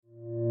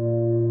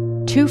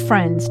Two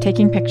friends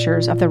taking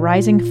pictures of the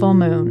rising full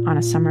moon on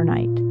a summer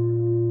night.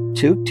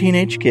 Two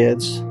teenage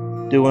kids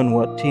doing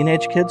what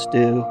teenage kids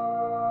do.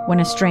 When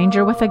a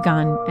stranger with a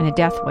gun and a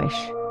death wish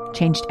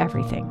changed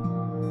everything.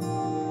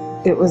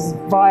 It was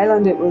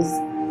violent, it was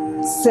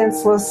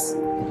senseless,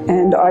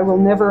 and I will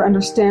never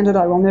understand it,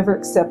 I will never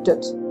accept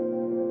it.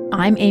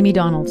 I'm Amy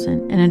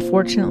Donaldson, and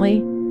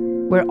unfortunately,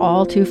 we're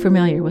all too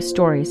familiar with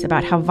stories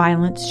about how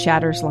violence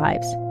shatters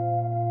lives.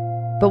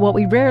 But what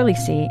we rarely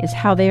see is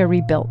how they are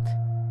rebuilt.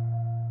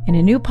 In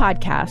a new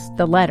podcast,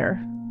 The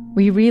Letter,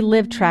 we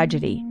relive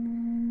tragedy,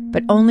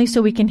 but only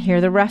so we can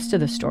hear the rest of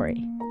the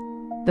story.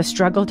 The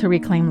struggle to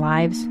reclaim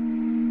lives,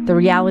 the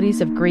realities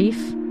of grief,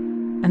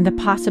 and the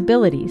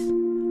possibilities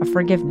of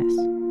forgiveness.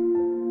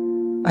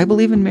 I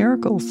believe in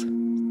miracles.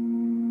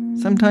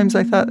 Sometimes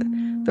I thought,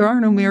 there are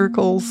no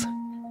miracles.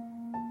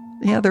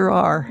 Yeah, there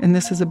are, and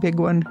this is a big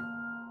one.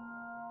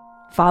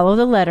 Follow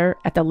The Letter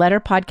at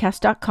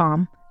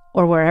theletterpodcast.com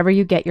or wherever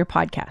you get your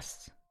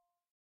podcasts.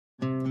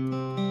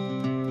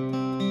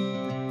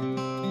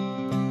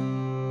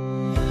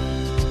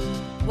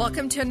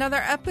 Welcome to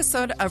another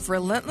episode of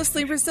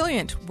Relentlessly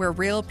Resilient, where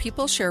real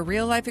people share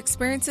real-life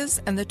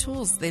experiences and the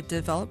tools they've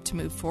developed to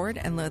move forward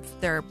and live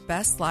their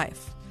best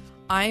life.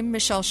 I'm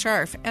Michelle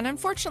Scharf, and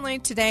unfortunately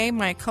today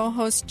my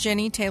co-host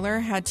Jenny Taylor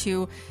had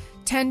to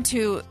tend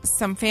to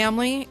some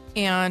family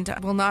and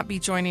will not be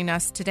joining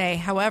us today.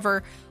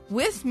 However,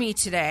 with me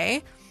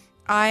today,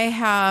 I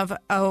have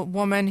a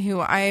woman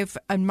who I've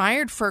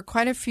admired for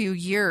quite a few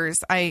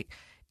years. I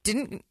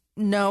didn't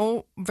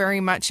know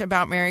very much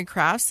about Mary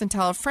Crafts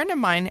until a friend of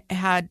mine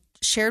had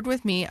shared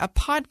with me a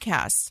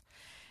podcast.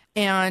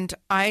 And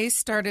I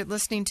started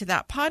listening to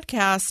that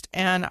podcast,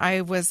 and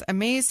I was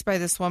amazed by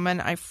this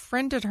woman. I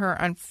friended her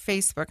on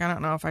Facebook. I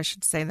don't know if I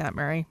should say that,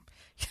 Mary.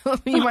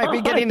 You might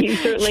be getting. You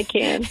certainly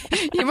can.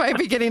 You might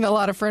be getting a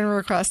lot of friend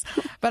requests.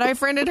 But I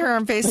friended her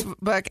on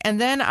Facebook,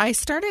 and then I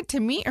started to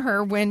meet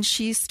her when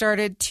she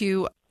started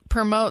to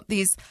promote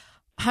these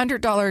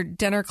 $100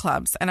 dinner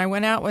clubs. And I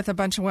went out with a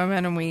bunch of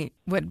women, and we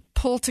would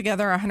pull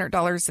together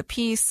 $100 a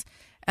piece,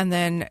 and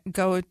then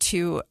go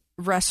to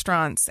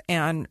restaurants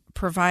and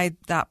provide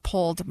that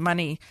pulled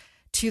money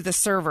to the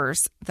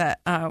servers that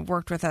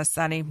worked with us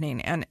that evening.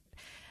 And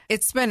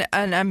it's been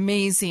an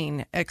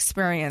amazing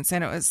experience,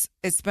 and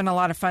it's been a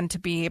lot of fun to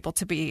be able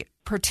to be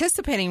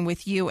participating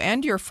with you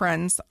and your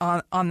friends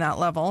on that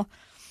level.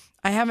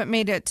 I haven't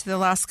made it to the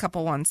last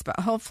couple ones,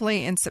 but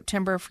hopefully in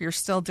September, if you're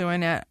still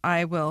doing it,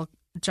 I will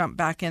jump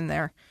back in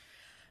there.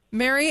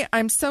 Mary,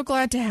 I'm so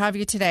glad to have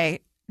you today.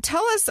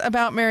 Tell us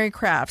about Mary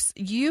Crafts.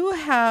 You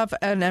have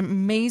an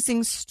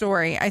amazing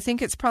story. I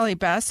think it's probably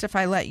best if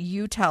I let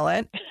you tell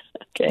it.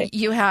 Okay.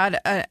 You had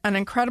an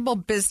incredible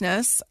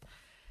business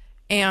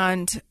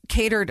and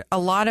catered a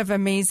lot of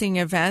amazing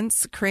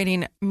events,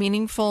 creating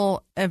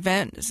meaningful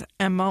events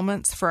and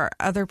moments for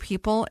other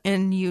people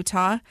in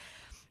Utah.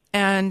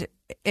 And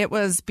it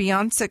was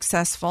beyond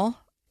successful.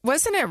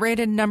 Wasn't it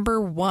rated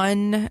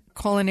 #1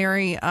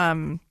 culinary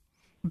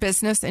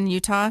business in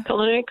Utah?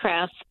 Culinary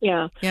crafts,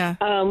 yeah. Yeah.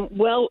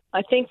 Well,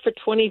 I think for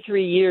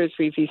 23 years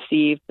we've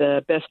received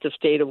the Best of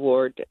State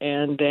Award,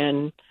 and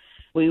then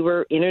we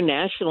were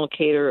International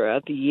Caterer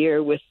of the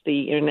Year with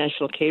the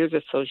International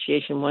Caterers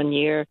Association one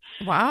year.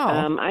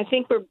 Wow. I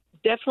think we're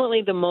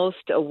definitely the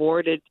most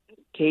awarded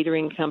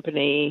catering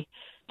company,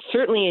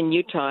 certainly in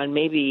Utah and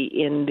maybe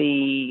in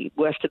the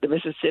west of the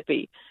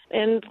Mississippi.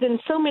 And then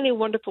so many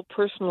wonderful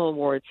personal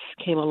awards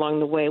came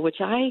along the way,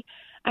 which I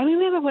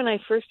remember when I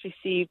first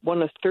received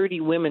one of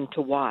 30 Women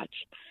to Watch.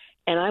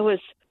 And I was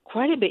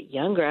quite a bit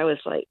younger. I was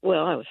I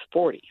was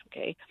 40,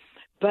 okay?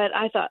 But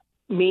I thought,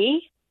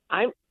 me?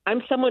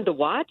 I'm someone to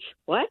watch?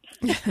 What?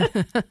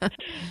 But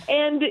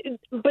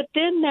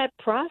then that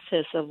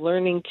process of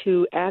learning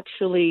to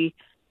actually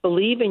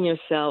believe in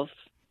yourself,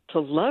 to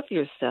love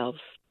yourself,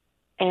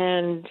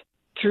 and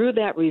through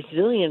that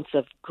resilience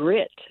of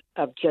grit,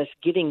 of just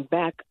getting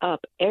back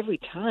up every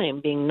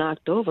time being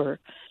knocked over,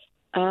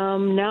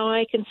 now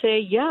I can say,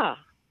 yeah,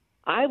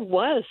 I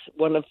was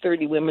one of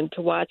 30 Women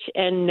to Watch,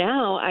 and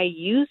now I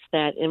use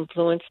that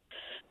influence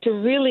to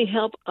really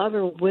help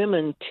other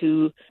women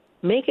to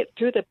make it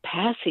through the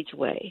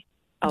passageway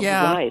of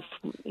life,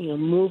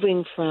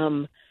 moving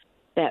from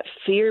that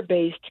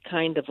fear-based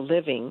kind of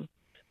living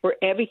where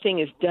everything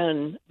is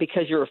done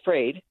because you're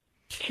afraid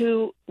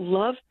to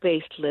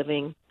love-based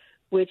living,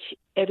 which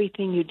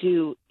everything you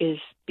do is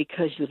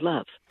because you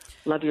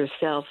love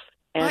yourself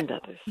and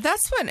others.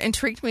 That's what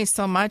intrigued me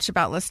so much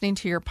about listening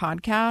to your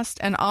podcast,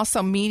 and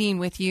also meeting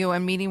with you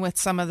and meeting with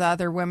some of the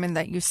other women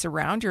that you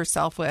surround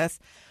yourself with.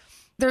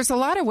 There's a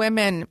lot of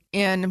women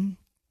in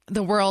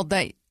the world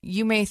that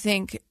you may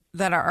think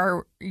that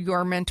are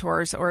your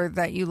mentors or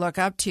that you look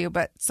up to,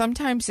 but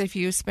sometimes if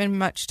you spend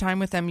much time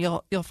with them,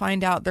 you'll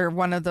find out they're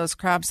one of those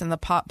crabs in the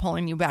pot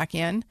pulling you back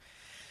in.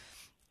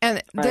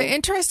 And right. The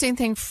interesting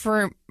thing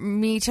for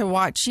me to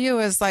watch you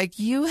is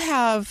you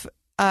have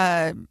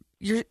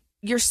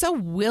you're so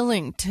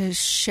willing to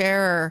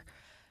share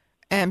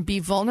and be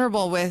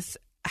vulnerable with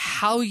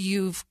how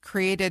you've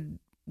created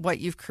what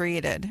you've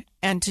created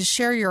and to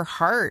share your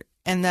heart,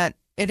 and that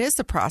it is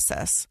a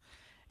process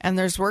and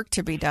there's work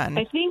to be done.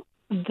 I think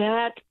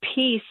that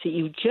piece that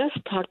you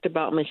just talked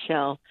about,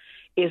 Michelle,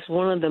 is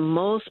one of the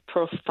most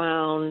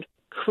profound,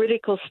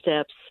 critical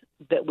steps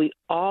that we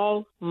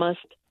all must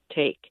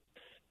take,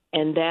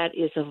 and that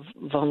is a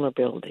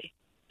vulnerability.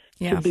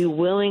 Yeah. To be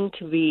willing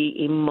to be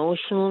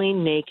emotionally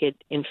naked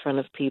in front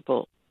of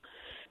people.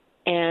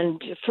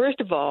 And first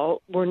of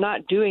all, we're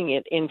not doing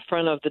it in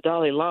front of the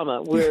Dalai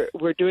Lama.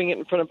 We're doing it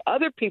in front of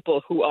other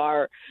people who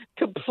are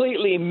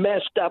completely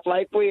messed up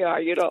like we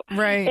are, you know.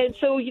 Right. And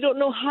so you don't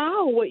know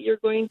how what you're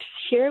going to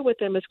share with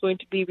them is going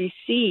to be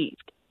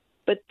received.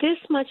 But this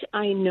much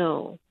I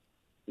know,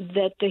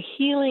 that the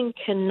healing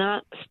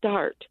cannot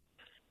start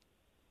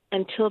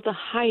until the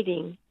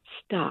hiding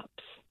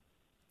stops.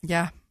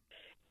 Yeah.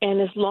 And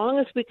as long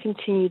as we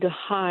continue to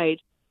hide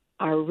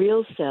our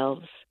real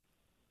selves,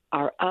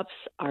 our ups,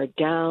 our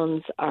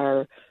downs,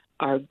 our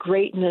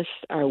greatness,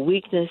 our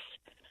weakness,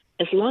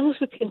 as long as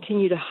we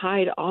continue to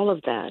hide all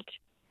of that,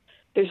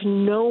 there's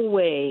no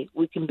way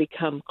we can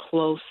become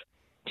close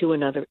to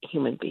another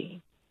human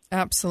being.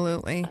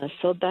 Absolutely.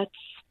 So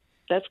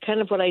that's kind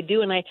of what I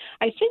do. And I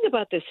think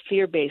about this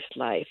fear-based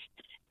life.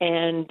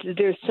 And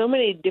there's so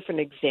many different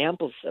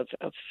examples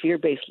of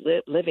fear-based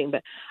living.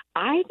 But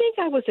I think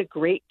I was a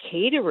great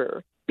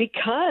caterer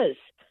because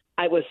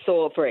I was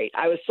so afraid.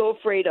 I was so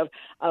afraid of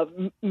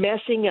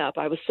messing up.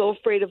 I was so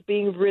afraid of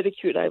being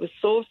ridiculed. I was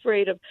so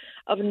afraid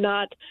of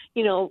not,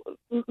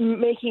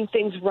 making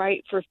things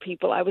right for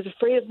people. I was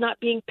afraid of not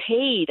being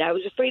paid. I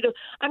was afraid of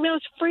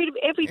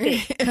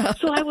everything. Yeah.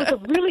 So I was a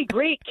really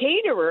great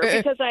caterer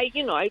because I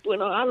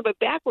went out of it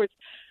backwards.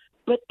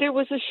 But there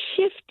was a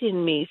shift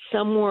in me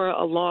somewhere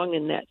along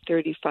in that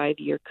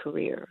 35-year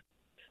career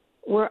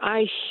where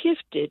I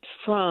shifted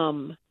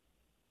from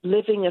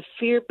living a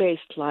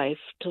fear-based life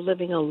to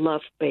living a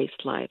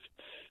love-based life.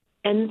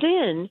 And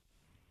then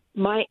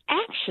my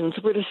actions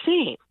were the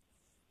same.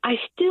 I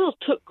still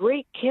took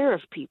great care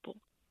of people,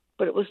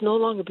 but it was no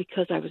longer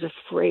because I was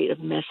afraid of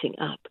messing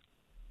up.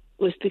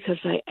 It was because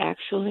I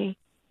actually,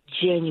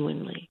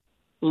 genuinely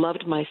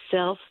loved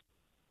myself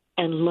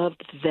and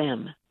loved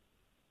them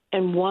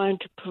and wanted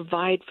to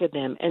provide for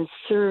them and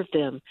serve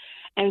them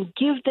and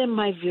give them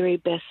my very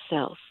best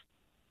self.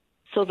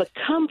 So the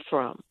come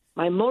from,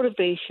 my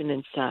motivation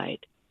inside,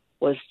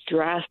 was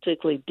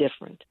drastically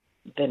different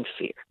than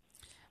fear.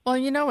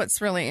 Well,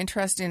 what's really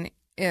interesting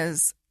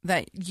is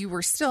that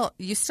you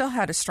still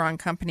had a strong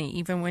company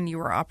even when you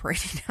were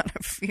operating out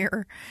of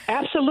fear.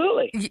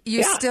 Absolutely.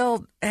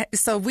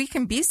 So we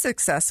can be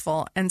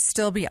successful and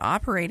still be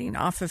operating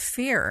off of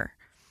fear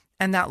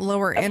and that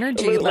lower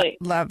energy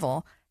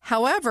level.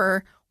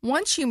 However,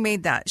 once you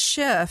made that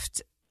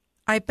shift,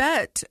 I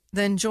bet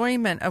the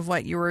enjoyment of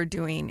what you were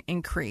doing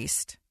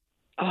increased.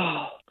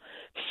 Oh,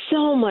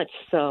 so much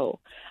so.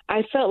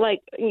 I felt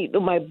like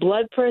my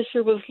blood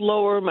pressure was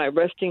lower, my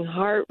resting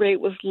heart rate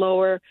was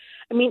lower.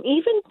 I mean,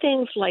 even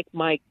things like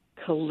my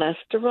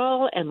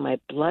cholesterol and my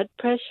blood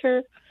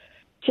pressure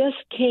just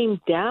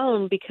came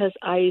down because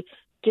I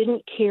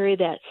didn't carry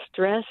that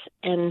stress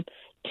and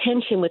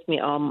tension with me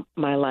all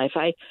my life.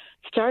 I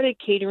started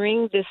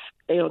catering this,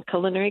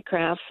 culinary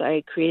crafts.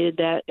 I created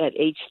that at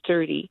age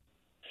 30.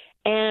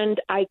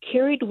 And I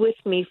carried with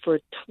me for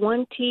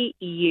 20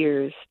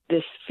 years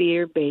this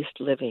fear-based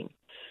living.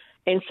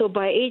 And so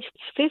by age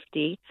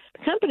 50,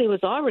 the company was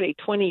already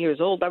 20 years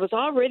old. I was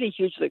already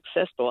hugely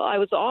successful. I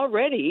was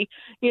already,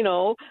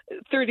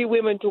 30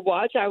 Women to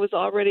Watch. I was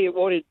already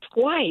awarded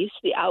twice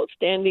the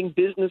Outstanding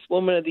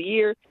Businesswoman of the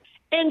Year,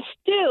 and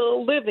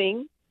still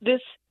living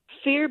this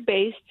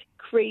fear-based,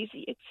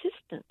 crazy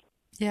existence.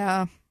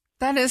 Yeah,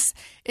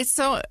 it's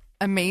so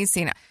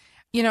amazing.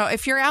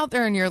 If you're out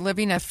there and you're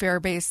living a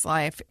fear-based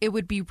life, it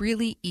would be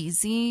really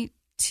easy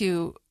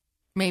to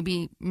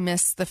maybe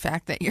miss the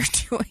fact that you're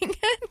doing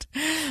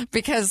it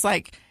because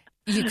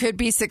you could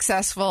be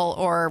successful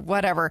or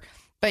whatever,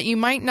 but you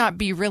might not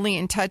be really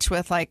in touch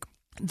with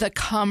the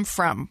come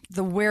from,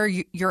 the where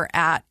you're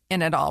at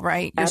in it all,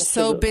 right? You're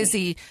Absolutely. So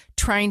busy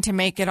trying to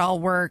make it all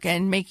work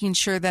and making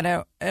sure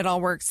that it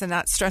all works, and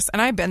that stress.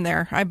 And I've been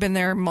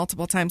there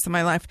multiple times in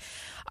my life.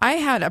 I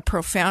had a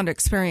profound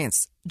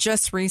experience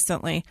just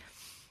recently,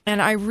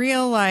 and I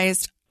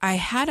realized I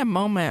had a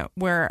moment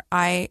where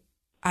I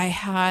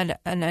had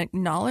an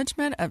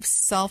acknowledgement of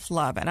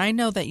self-love, and I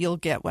know that you'll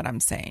get what I'm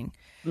saying.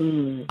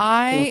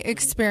 I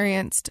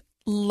experienced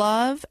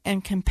love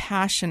and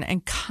compassion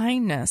and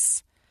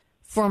kindness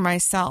for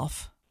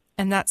myself,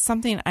 and that's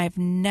something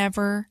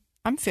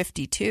I'm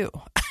 52.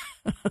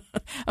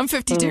 I'm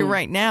 52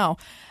 right now,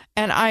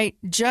 and I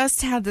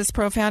just had this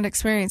profound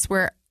experience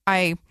where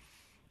I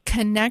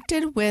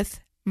connected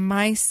with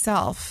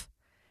myself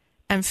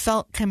and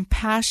felt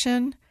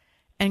compassion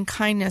and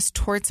kindness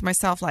towards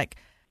myself,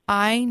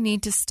 I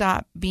need to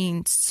stop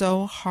being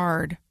so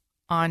hard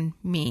on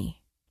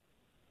me.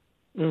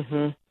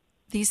 Mm-hmm.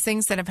 These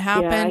things that have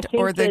happened,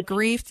 or the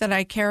grief that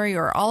I carry,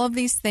 or all of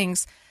these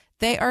things,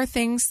 they are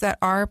things that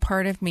are a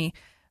part of me.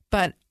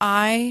 But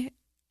I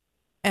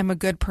am a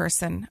good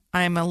person.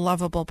 I am a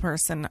lovable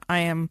person.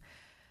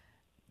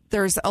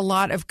 There's a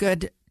lot of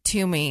good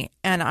to me,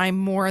 and I'm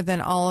more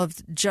than all of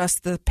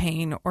just the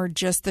pain or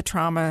just the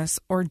traumas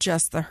or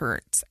just the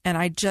hurts. And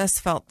I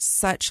just felt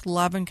such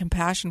love and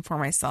compassion for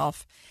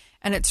myself.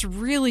 And it's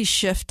really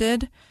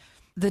shifted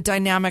the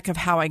dynamic of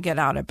how I get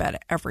out of bed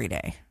every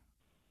day.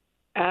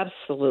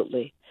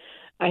 Absolutely.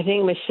 I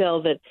think,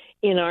 Michelle, that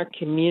in our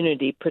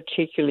community,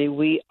 particularly,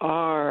 we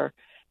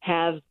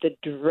have the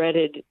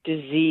dreaded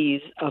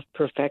disease of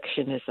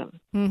perfectionism.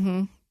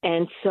 Mm-hmm.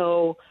 And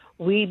so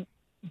we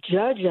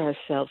judge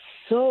ourselves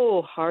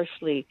so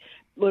harshly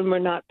when we're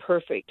not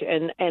perfect.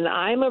 And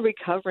I'm a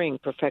recovering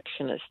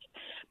perfectionist.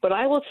 But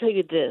I will tell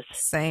you this.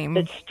 Same.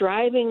 That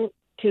striving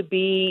to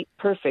be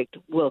perfect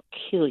will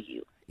kill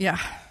you. Yeah.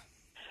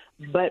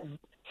 But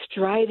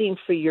striving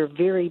for your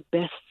very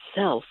best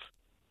self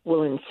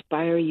will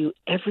inspire you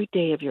every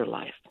day of your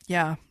life.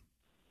 Yeah.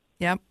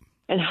 Yep.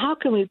 And how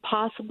can we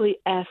possibly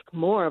ask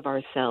more of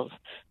ourselves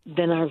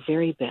than our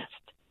very best?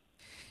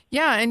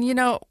 Yeah, and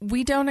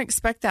we don't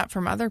expect that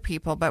from other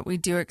people, but we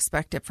do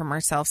expect it from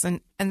ourselves,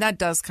 and that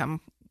does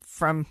come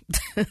from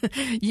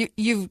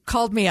you've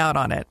called me out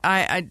on it.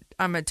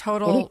 I'm a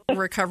total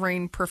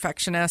recovering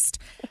perfectionist.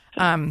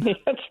 That's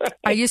right.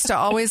 I used to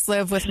always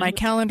live with my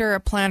calendar, a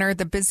planner.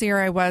 The busier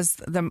I was,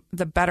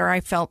 the better I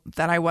felt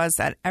that I was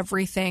at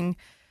everything,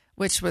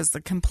 which was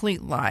a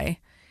complete lie.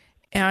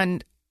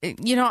 And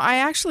I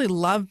actually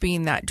love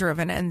being that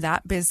driven and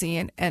that busy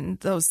and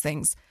those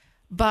things,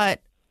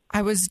 but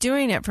I was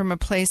doing it from a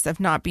place of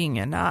not being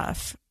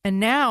enough.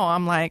 And now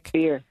I'm like...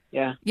 Fear,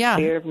 yeah. Yeah.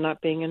 Fear of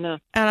not being enough.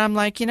 And I'm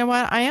like, you know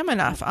what? I am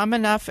enough. I'm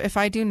enough if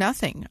I do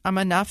nothing. I'm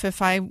enough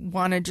if I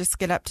want to just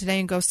get up today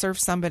and go serve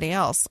somebody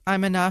else.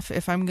 I'm enough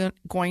if I'm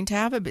going to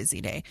have a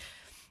busy day.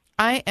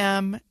 I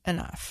am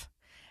enough.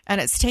 And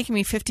it's taken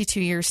me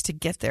 52 years to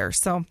get there.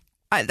 So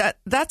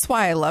that's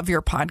why I love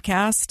your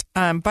podcast.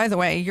 By the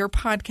way, your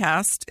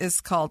podcast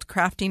is called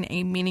Crafting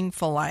a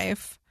Meaningful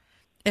Life.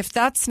 If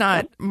that's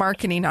not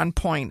marketing on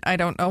point, I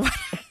don't know what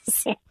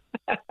is.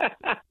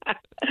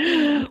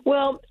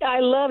 Well,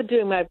 I love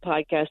doing my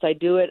podcast. I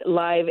do it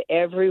live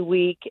every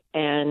week,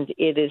 and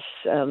it is,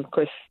 of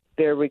course,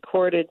 they're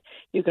recorded.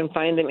 You can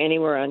find them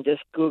anywhere on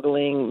just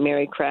Googling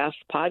Mary Crafts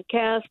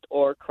Podcast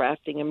or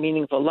Crafting a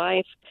Meaningful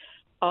Life.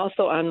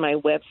 Also on my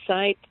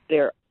website,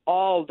 they're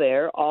all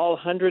there, all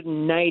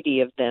 190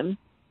 of them.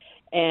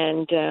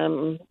 And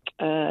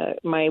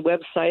my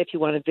website, if you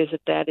want to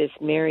visit that, is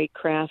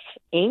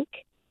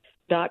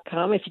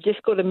marycraftsinc.com. If you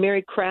just go to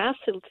Mary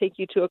Crafts, it'll take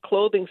you to a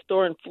clothing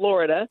store in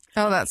Florida.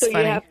 Oh, that's funny. So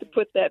you funny. have to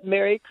put that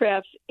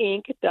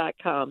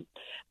marycraftsinc.com.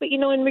 But,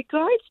 in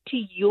regards to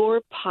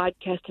your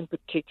podcast in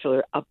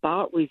particular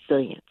about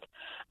resilience,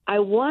 I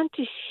want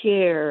to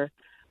share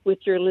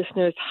with your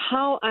listeners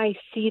how I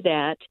see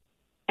that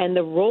and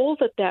the role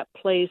that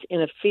plays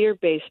in a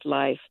fear-based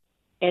life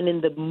and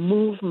in the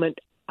movement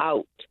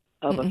out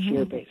of a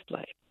fear-based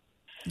life.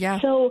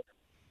 Yeah. So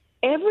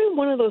every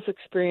one of those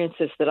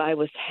experiences that I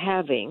was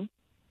having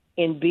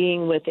in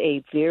being with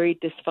a very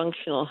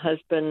dysfunctional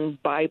husband,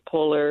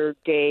 bipolar,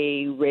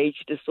 gay,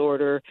 rage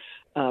disorder,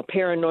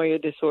 paranoia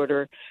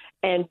disorder,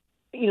 and,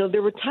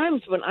 there were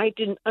times when I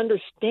didn't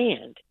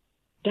understand.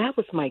 That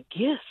was my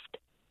gift.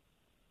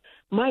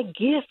 My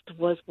gift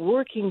was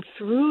working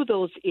through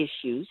those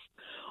issues,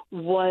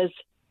 was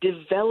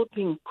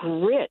developing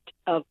grit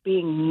of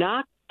being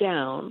knocked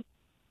down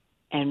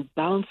and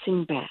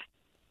bouncing back,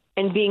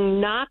 and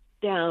being knocked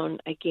down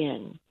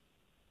again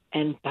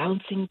and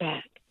bouncing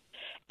back.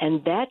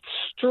 And that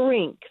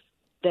strength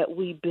that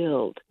we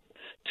build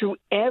through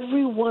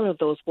every one of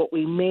those, what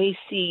we may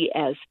see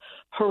as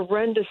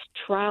horrendous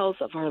trials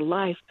of our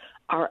life,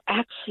 are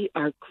actually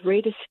our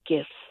greatest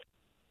gifts.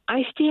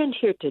 I stand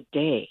here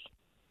today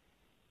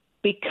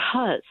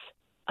because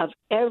of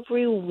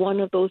every one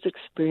of those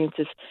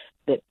experiences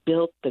that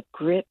built the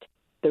grit,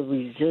 the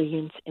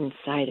resilience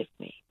inside of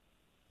me.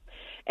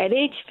 At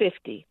age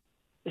 50,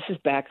 this is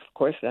back, of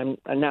course, I'm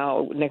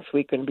now next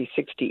week going to be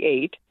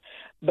 68,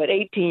 but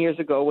 18 years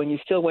ago when you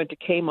still went to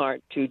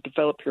Kmart to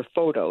develop your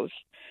photos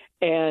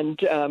and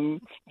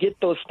get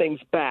those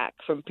things back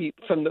from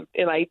people,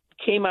 and I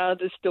came out of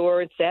the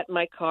store and sat in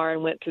my car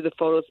and went through the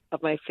photos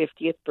of my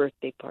 50th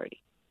birthday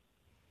party.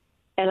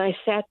 And I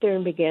sat there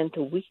and began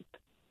to weep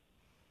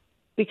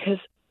because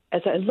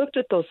as I looked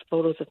at those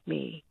photos of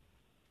me,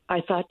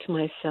 I thought to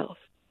myself,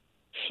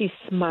 she's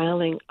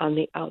smiling on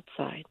the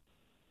outside,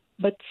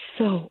 but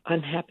so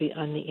unhappy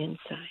on the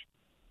inside.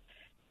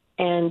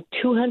 And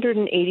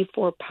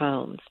 284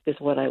 pounds is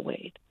what I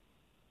weighed.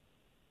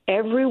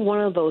 Every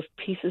one of those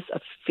pieces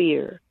of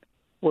fear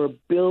were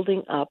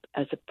building up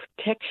as a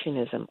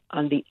protectionism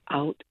on the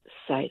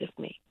outside of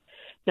me.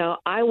 Now,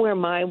 I wore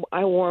my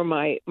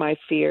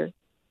fear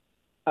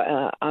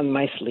on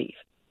my sleeve.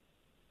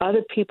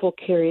 Other people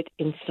carry it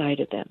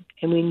inside of them,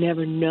 and we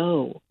never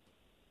know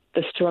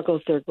the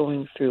struggles they're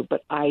going through.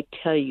 But I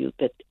tell you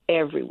that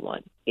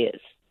everyone is.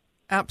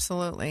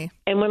 Absolutely.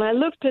 And when I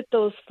looked at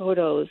those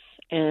photos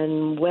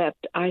and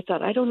wept, I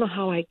thought, I don't know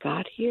how I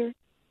got here.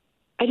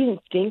 I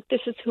didn't think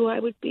this is who I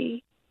would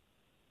be.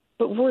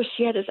 But worse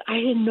yet is I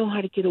didn't know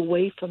how to get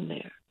away from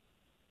there.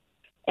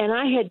 And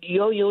I had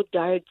yo-yo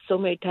dieted so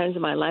many times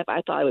in my life,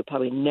 I thought I would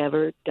probably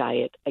never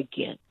diet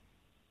again.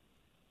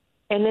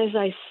 And as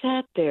I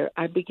sat there,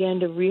 I began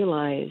to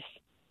realize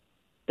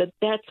that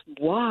that's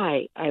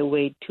why I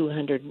weighed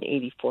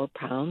 284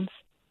 pounds,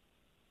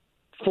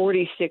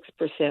 46%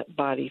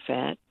 body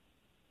fat,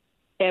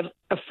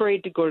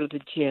 afraid to go to the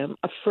gym,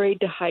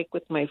 afraid to hike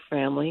with my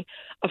family,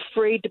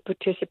 afraid to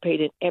participate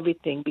in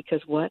everything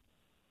because what?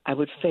 I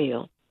would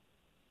fail.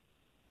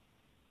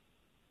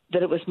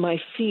 That it was my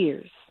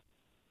fears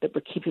that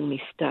were keeping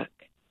me stuck.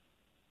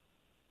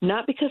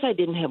 Not because I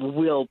didn't have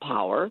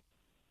willpower.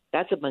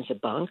 That's a bunch of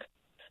bunk.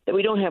 That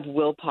we don't have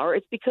willpower.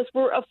 It's because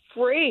we're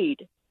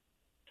afraid.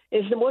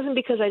 It wasn't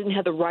because I didn't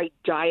have the right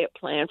diet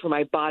plan for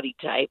my body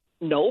type.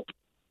 Nope.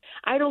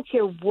 I don't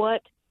care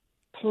what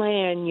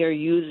plan you're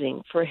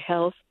using for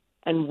health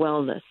and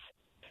wellness.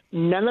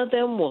 None of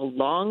them will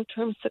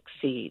long-term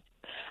succeed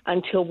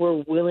until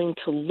we're willing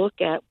to look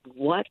at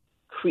what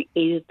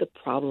created the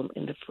problem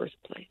in the first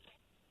place.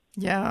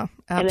 Yeah,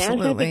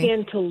 absolutely. And as I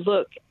began to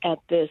look at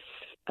this,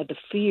 at the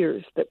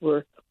fears that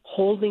were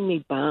holding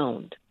me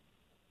bound,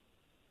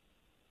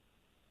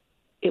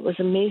 it was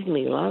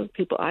amazingly, a lot of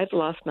people, I've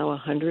lost now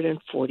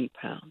 140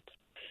 pounds.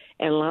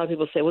 And a lot of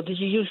people say, well, did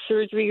you use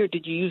surgery or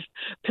did you use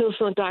pills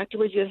from a doctor?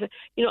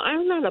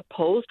 I'm not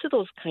opposed to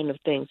those kind of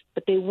things,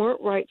 but they weren't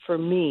right for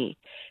me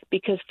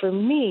because for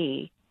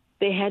me,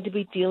 they had to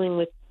be dealing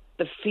with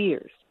the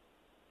fears.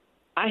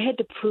 I had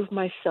to prove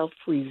myself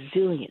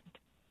resilient.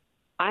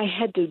 I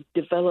had to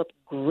develop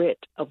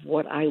grit of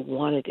what I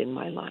wanted in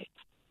my life.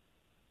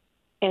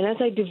 And as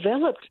I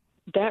developed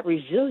that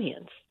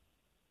resilience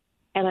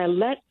and I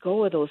let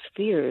go of those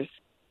fears,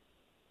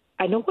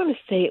 I don't want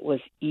to say it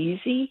was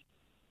easy,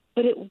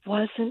 but it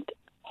wasn't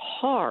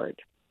hard.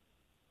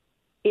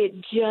 It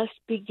just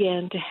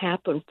began to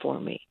happen for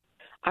me.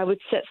 I would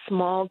set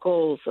small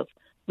goals of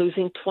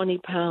losing 20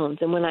 pounds.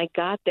 And when I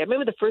got there,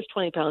 remember the first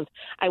 20 pounds,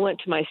 I went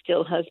to my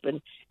still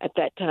husband at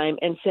that time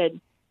and said,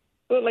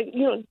 well,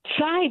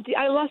 Ty,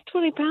 I lost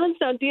 20 pounds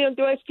now.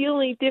 Do I feel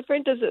any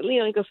different? Does it,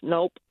 he goes,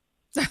 nope.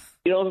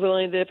 You don't feel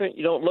any different.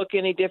 You don't look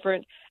any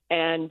different.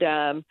 And,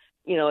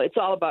 it's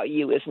all about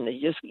you, isn't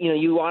it?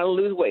 You want to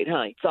lose weight,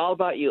 huh? It's all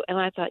about you. And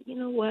I thought, you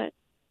know what?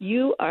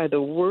 You are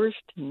the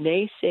worst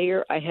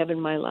naysayer I have in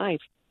my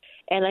life.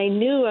 And I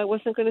knew I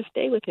wasn't going to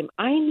stay with him.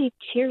 I need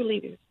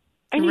cheerleaders.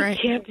 I need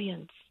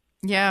champions.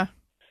 Yeah.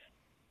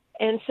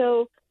 And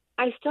so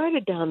I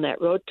started down that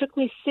road. It took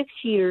me 6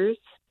 years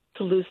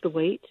to lose the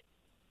weight.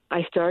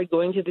 I started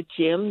going to the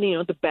gym,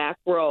 the back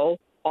row,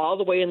 all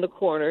the way in the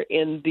corner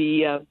in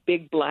the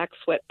big black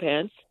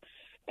sweatpants.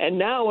 And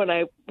now when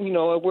I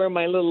wear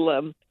my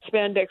little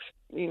spandex,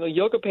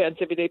 yoga pants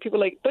every day,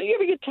 people are like, don't you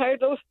ever get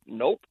tired of those?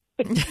 Nope.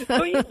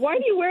 Why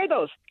do you wear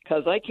those?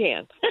 Because I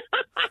can.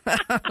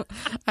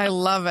 I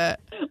love it.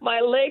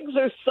 My legs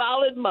are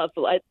solid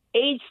muscle. At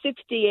age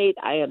 68,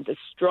 I am the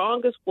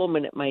strongest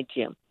woman at my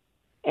gym.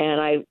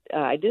 And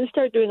I didn't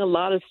start doing a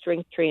lot of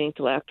strength training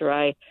till after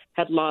I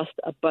had lost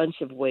a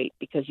bunch of weight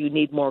because you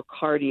need more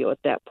cardio at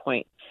that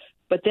point.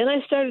 But then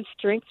I started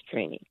strength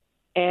training,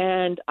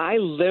 and I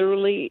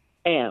literally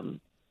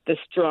am the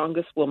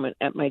strongest woman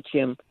at my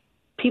gym.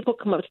 People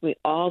come up to me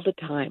all the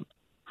time.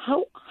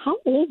 How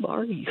old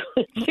are you?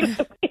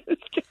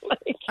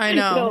 I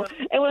know.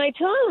 And when I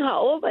tell them how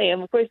old I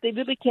am, of course, they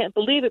really can't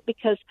believe it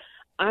because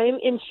I'm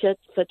in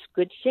such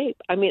good shape.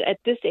 I mean, at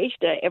this age,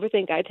 did I ever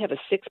think I'd have a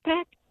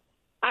six-pack?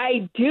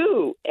 I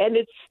do, and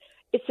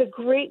it's a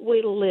great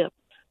way to live.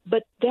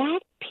 But that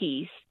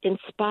piece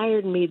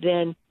inspired me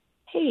then,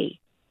 hey,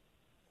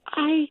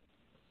 I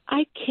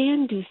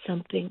can do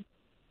something.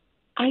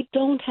 I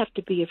don't have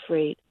to be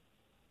afraid.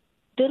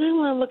 Then I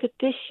want to look at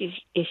this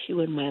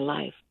issue in my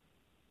life,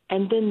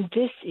 and then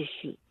this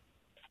issue.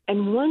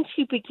 And once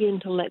you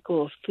begin to let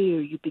go of fear,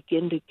 you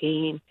begin to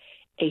gain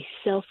a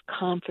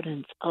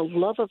self-confidence, a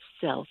love of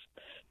self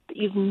that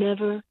you've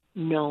never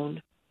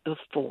known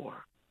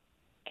before.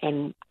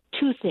 And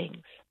two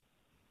things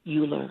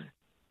you learn.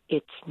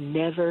 It's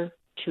never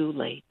too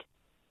late.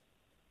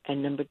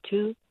 And number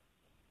two,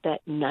 that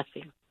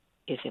nothing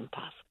is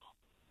impossible.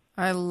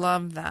 I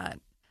love that.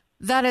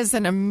 That is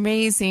an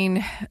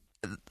amazing,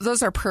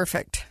 those are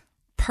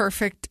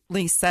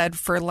perfectly said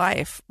for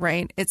life,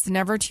 right? It's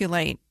never too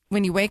late.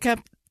 When you wake up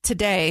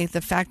today,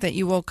 the fact that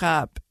you woke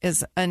up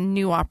is a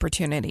new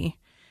opportunity.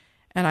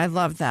 And I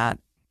love that.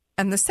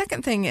 And the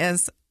second thing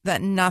is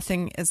that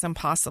nothing is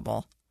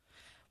impossible.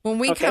 When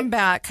we come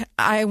back,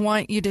 I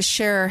want you to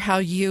share how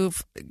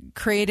you've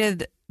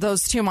created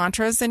those two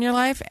mantras in your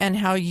life and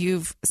how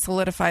you've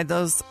solidified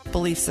those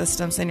belief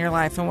systems in your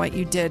life and what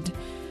you did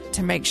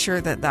to make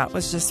sure that that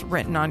was just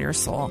written on your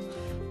soul.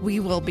 We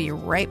will be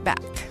right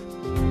back.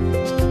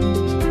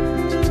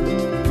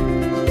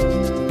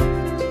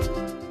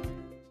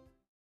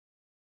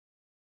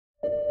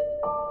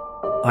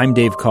 I'm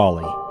Dave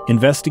Cawley,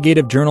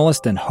 investigative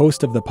journalist and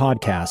host of the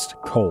podcast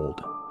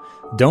Cold.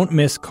 Don't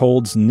miss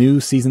Cold's new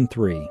Season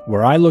 3,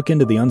 where I look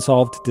into the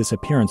unsolved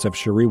disappearance of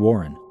Cherie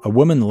Warren, a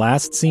woman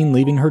last seen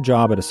leaving her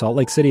job at a Salt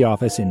Lake City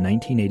office in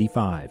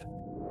 1985.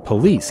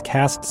 Police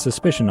cast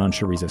suspicion on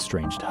Cherie's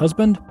estranged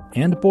husband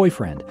and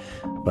boyfriend,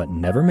 but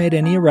never made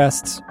any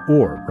arrests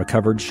or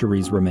recovered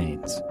Cherie's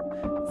remains.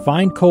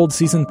 Find Cold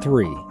Season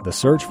 3, The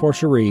Search for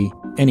Cherie,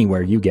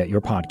 anywhere you get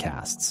your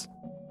podcasts.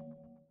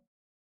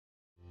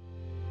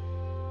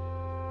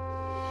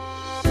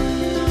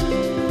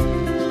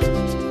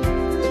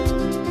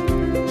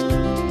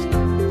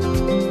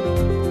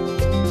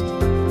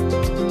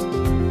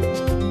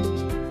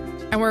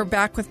 And we're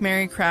back with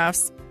Mary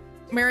Crafts.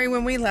 Mary,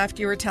 when we left,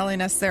 you were telling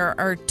us there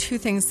are two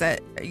things that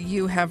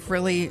you have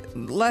really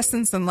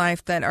lessons in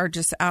life that are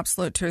just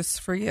absolute truths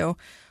for you.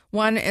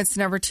 One, it's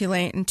never too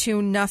late, and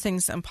two,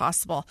 nothing's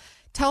impossible.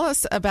 Tell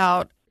us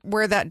about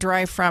where that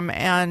derived from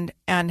and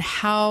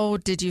how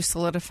did you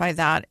solidify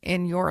that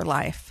in your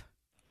life?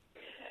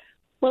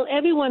 Well,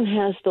 everyone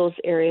has those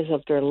areas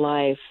of their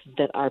life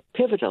that are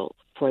pivotal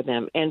for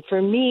them. And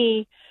for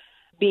me,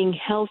 being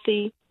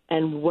healthy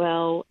and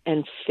well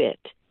and fit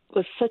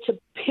was such a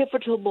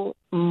pivotal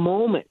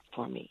moment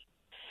for me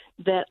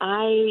that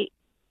I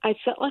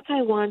felt like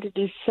I wanted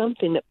to do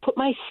something that put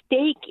my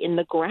stake in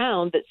the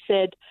ground that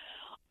said,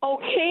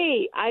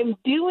 okay, I'm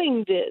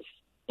doing this.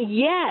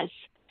 Yes.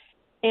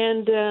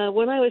 And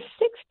when I was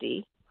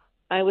 60,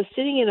 I was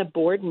sitting in a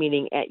board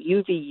meeting at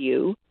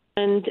UVU,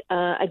 and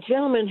a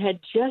gentleman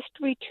had just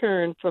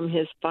returned from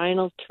his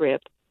final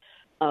trip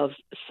of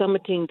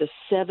summiting the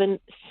 7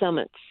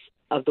 summits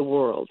of the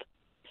world.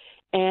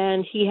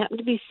 And he happened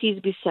to be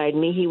seated beside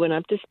me. He went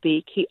up to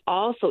speak. He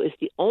also is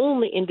the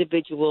only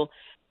individual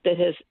that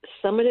has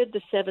summited the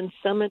 7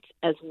 summits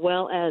as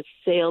well as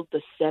sailed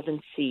the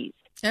 7 seas.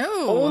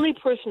 Oh. Only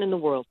person in the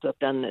world to have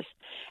done this.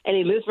 And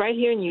he lives right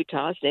here in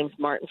Utah. His name's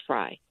Martin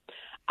Fry.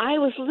 I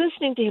was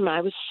listening to him.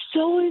 I was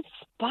so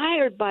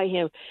inspired by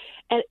him.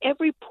 At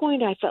every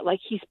point, I felt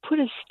like he's put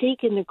a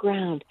stake in the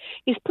ground.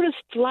 He's put his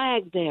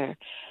flag there.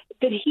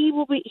 That he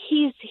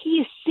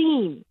is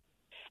seen.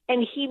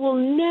 And he will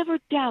never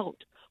doubt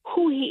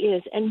who he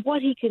is and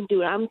what he can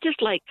do. I'm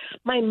just like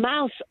my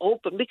mouth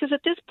open because at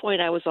this point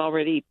I was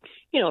already,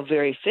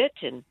 very fit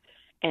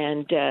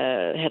and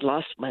had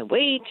lost my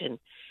weight. And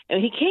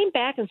he came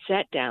back and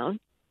sat down,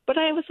 but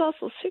I was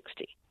also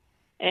 60.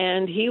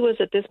 And he was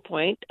at this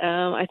point,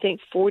 I think,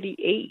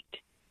 48.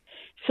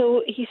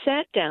 So he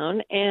sat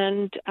down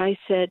and I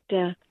said,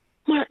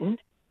 Martin,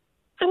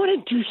 I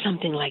want to do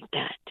something like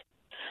that.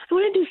 I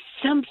want to do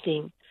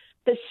something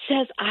that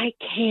says I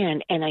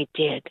can, and I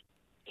did.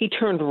 He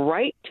turned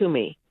right to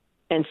me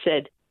and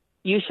said,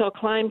 you shall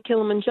climb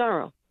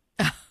Kilimanjaro.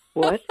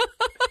 What?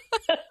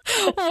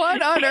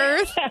 What on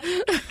earth?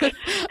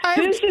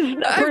 This is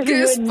a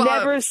person who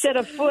had never set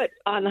a foot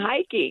on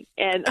hiking.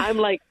 And I'm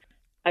like,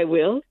 I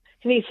will?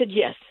 And he said,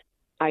 yes,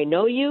 I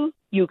know you.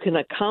 You can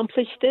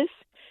accomplish this.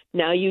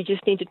 Now you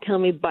just need to tell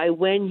me by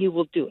when you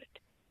will do it.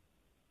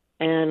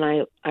 And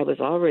I was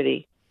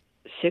already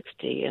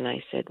 60, and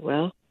I said,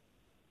 well,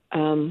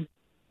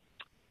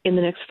 in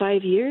the next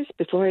 5 years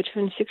before I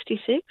turn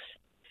 66?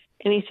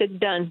 And he said,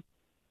 done.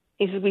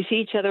 He said, we see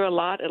each other a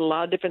lot at a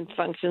lot of different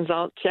functions.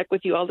 I'll check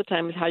with you all the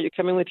time as how you're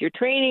coming with your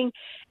training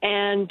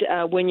and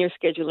when you're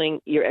scheduling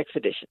your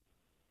expedition.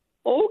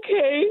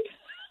 Okay.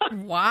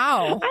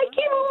 Wow. I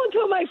came home and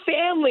told my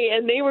family,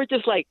 and they were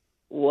just like,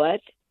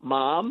 what,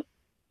 Mom?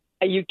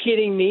 Are you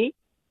kidding me?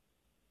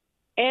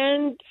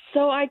 And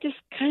so I just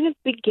kind of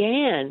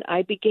began.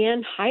 I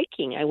began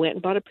hiking. I went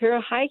and bought a pair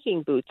of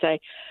hiking boots.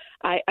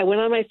 I went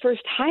on my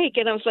first hike,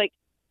 and I was like,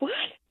 what?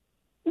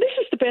 This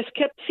is the best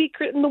kept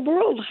secret in the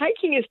world.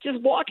 Hiking is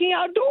just walking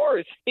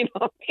outdoors. It's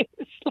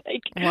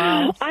like,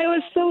 wow. I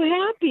was so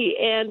happy,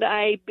 and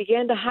I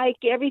began to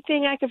hike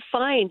everything I could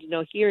find,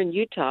 here in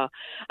Utah.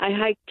 I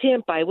hiked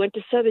Timp. I went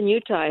to southern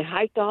Utah. I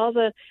hiked all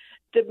the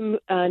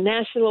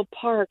national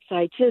parks.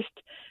 I just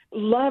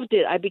loved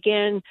it. I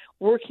began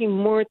working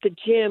more at the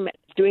gym,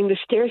 doing the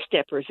stair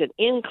steppers and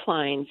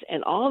inclines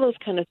and all those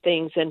kind of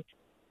things.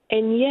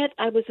 And yet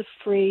I was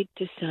afraid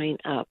to sign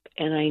up,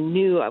 and I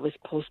knew I was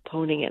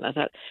postponing it. I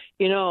thought,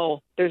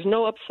 there's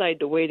no upside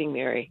to waiting,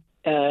 Mary.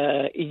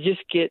 You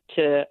just get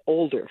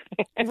older.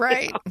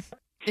 Right.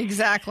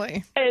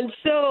 Exactly. And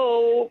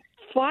so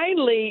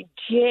finally,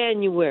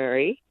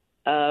 January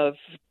of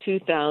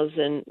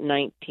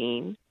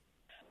 2019,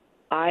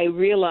 I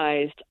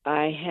realized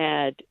I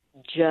had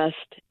just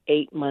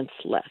 8 months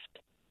left,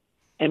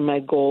 and my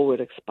goal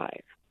would expire.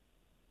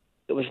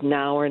 It was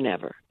now or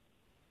never.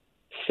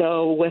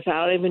 So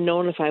without even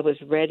knowing if I was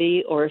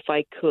ready or if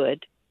I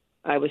could,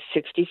 I was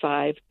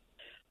 65.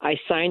 I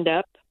signed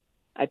up.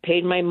 I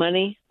paid my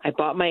money. I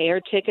bought my air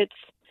tickets.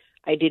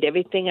 I did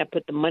everything. I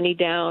put the money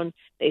down.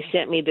 They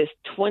sent me this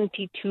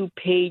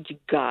 22-page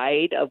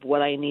guide of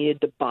what I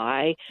needed to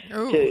buy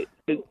to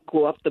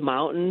go up the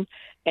mountain.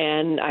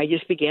 And I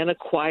just began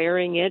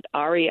acquiring it.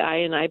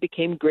 REI and I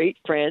became great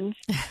friends.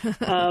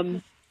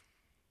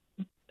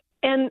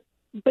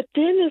 But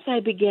then as I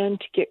began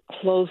to get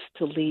close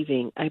to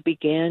leaving, I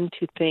began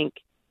to think,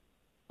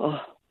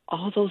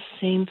 all those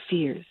same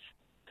fears.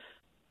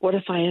 What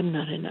if I am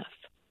not enough?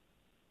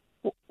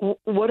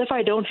 What if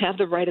I don't have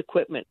the right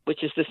equipment,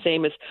 which is the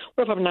same as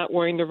what if I'm not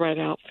wearing the right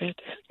outfit?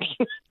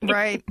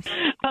 Right.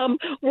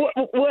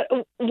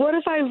 What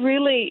if I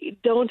really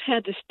don't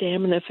have the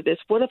stamina for this?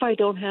 What if I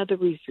don't have the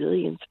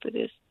resilience for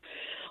this?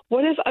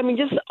 What if, I mean,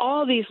 just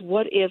all these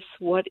what ifs.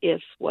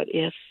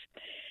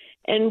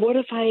 And what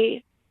if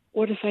I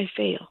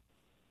fail?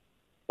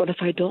 What if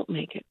I don't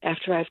make it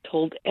after I've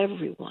told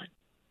everyone?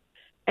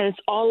 And it's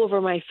all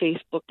over my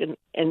Facebook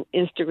and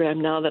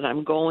Instagram now that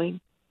I'm going.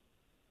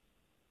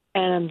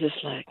 And I'm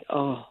just like,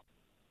 oh,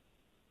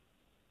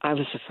 I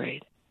was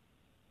afraid.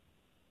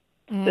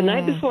 The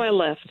night before I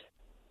left,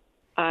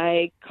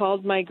 I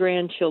called my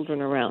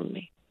grandchildren around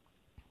me.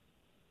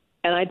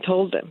 And I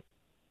told them,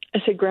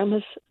 I said,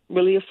 Grandma's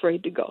really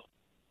afraid to go.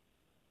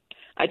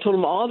 I told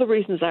them all the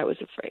reasons I was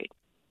afraid.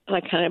 And I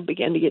kind of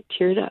began to get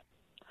teared up.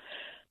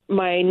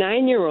 My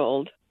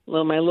 9-year-old,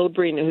 my little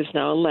Brina, who's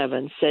now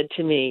 11, said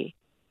to me,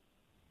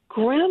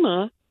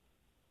 Grandma,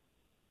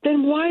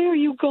 then why are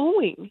you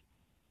going?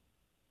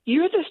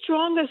 You're the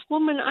strongest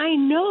woman I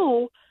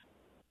know,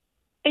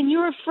 and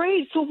you're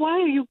afraid, so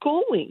why are you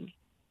going?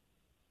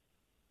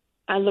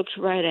 I looked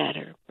right at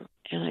her,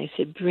 and I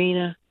said,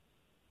 Brina,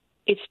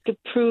 it's to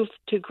prove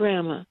to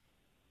Grandma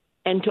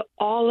and to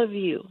all of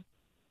you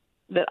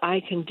that I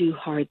can do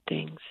hard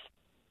things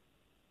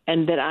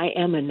and that I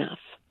am enough,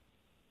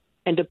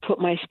 and to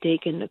put my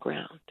stake in the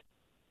ground.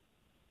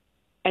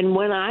 And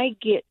when I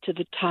get to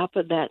the top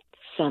of that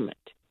summit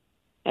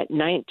at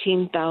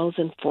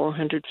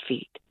 19,400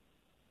 feet,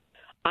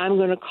 I'm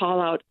going to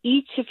call out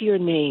each of your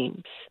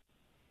names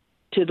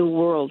to the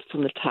world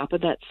from the top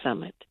of that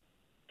summit.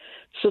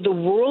 So the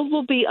world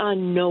will be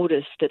on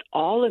notice that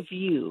all of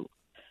you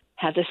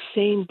have the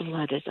same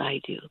blood as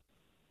I do.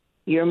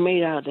 You're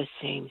made out of the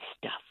same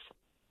stuff.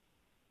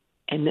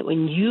 And that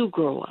when you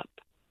grow up,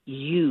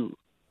 you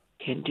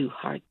can do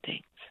hard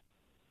things.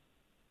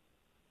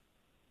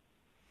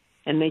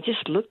 And they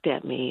just looked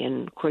at me.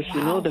 And, of course,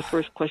 you know the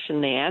first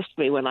question they asked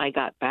me when I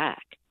got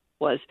back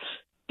was,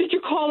 did you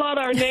call out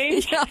our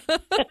names?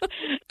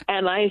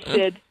 And I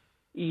said,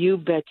 you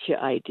betcha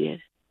I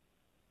did.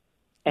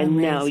 And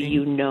Amazing. Now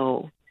you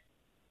know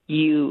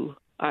you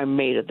are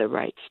made of the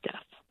right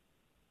stuff.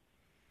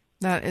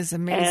 That is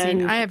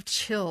amazing. And I have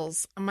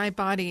chills. My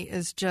body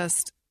is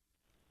just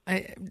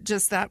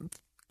that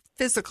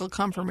physical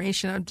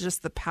confirmation of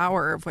just the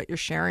power of what you're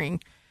sharing.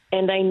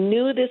 And I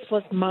knew this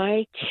was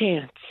my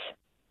chance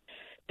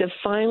to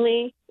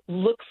finally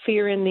look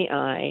fear in the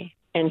eye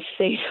and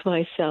say to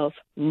myself,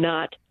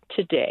 not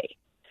today.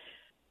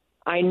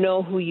 I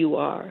know who you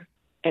are,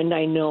 and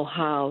I know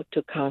how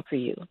to conquer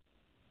you.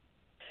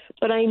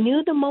 But I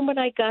knew the moment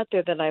I got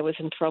there that I was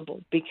in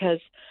trouble because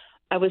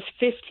I was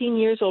 15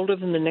 years older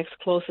than the next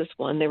closest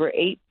one. There were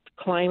 8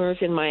 climbers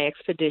in my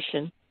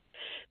expedition.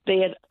 They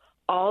had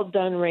all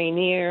done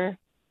Rainier.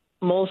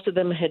 Most of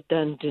them had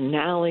done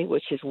Denali,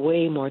 which is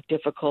way more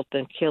difficult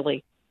than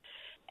Kili.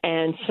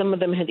 And some of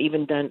them had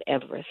even done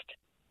Everest.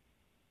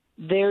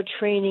 Their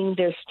training,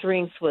 their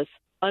strength was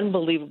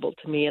unbelievable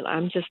to me, and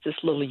I'm just this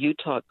little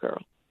Utah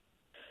girl.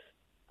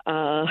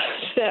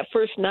 That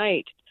first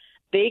night,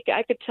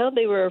 I could tell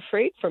they were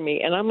afraid for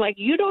me, and I'm like,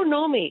 you don't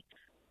know me.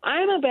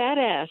 I'm a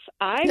badass.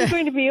 I'm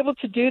going to be able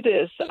to do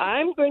this.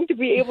 I'm going to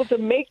be able to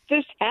make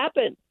this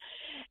happen.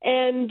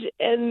 And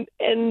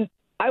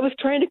I was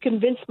trying to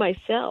convince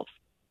myself.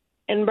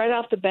 And right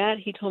off the bat,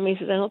 he told me, he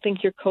says, I don't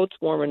think your coat's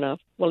warm enough.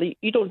 Well,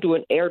 you don't do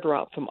an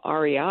airdrop from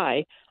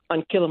REI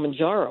on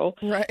Kilimanjaro.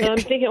 Right. And I'm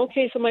thinking,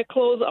 okay, so my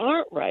clothes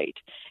aren't right.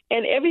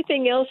 And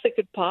everything else that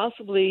could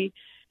possibly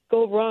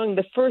go wrong.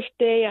 The first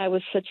day I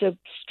was such a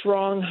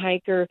strong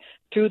hiker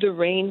through the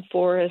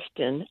rainforest,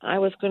 and I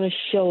was going to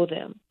show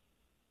them.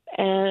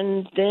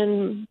 And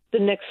then the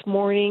next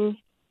morning,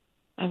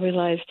 I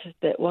realized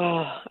that,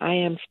 wow, I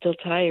am still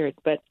tired,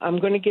 but I'm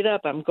going to get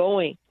up. I'm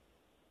going.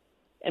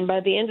 And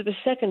by the end of the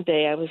second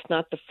day, I was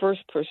not the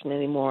first person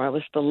anymore. I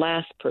was the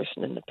last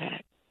person in the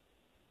pack.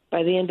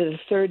 By the end of the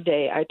third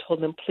day, I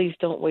told them, please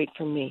don't wait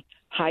for me.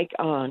 Hike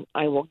on.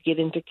 I will get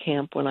into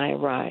camp when I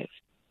arrive.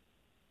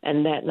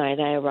 And that night,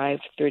 I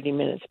arrived 30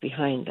 minutes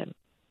behind them.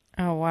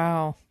 Oh,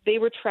 wow. They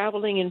were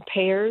traveling in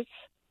pairs,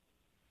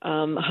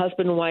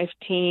 husband and wife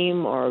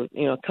team, or,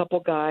 a couple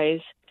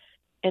guys.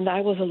 And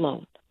I was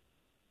alone.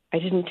 I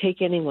didn't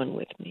take anyone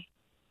with me.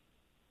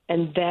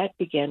 And that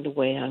began to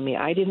weigh on me.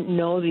 I didn't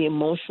know the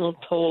emotional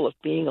toll of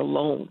being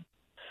alone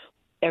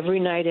every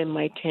night in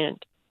my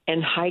tent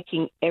and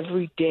hiking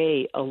every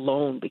day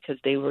alone because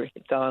they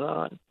had gone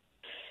on.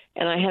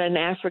 And I had an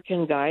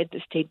African guide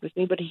that stayed with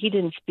me, but he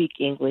didn't speak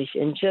English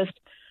and just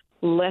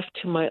left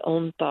to my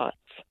own thoughts.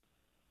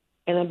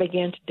 And I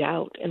began to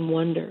doubt and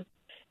wonder.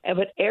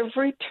 But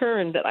every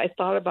turn that I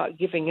thought about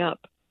giving up,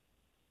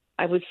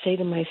 I would say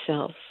to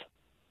myself,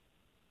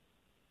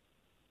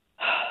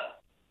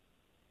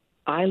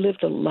 I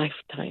lived a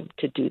lifetime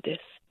to do this,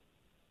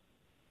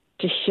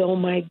 to show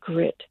my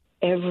grit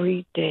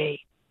every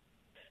day,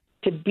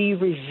 to be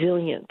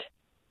resilient,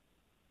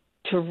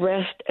 to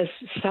rest as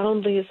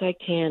soundly as I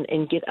can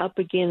and get up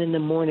again in the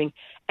morning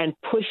and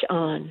push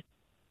on.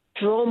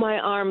 Throw my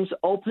arms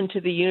open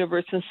to the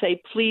universe and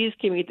say, please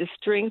give me the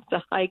strength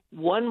to hike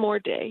one more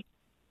day.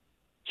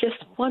 Just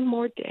one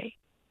more day.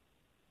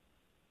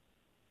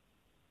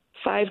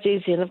 5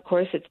 days in, of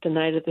course, it's the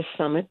night of the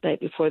summit, night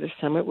before the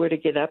summit. We're to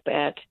get up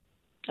at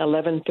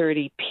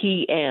 11:30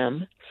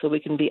 p.m. so we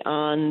can be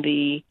on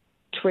the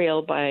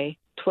trail by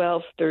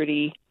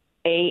 12:30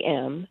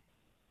 a.m.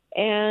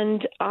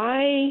 And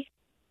I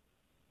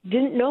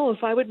didn't know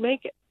if I would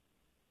make it.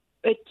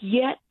 But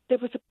yet there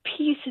was a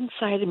peace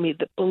inside of me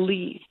that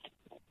believed.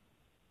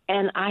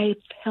 And I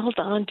held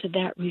on to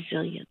that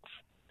resilience,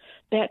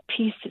 that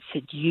peace that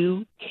said,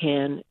 you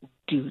can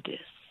do this.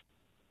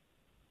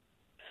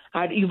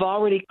 You've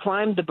already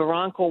climbed the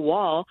Barranco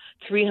Wall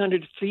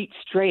 300 feet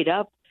straight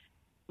up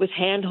with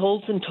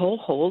handholds and toe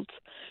holds.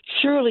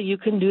 Surely you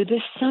can do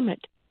this summit.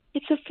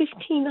 It's a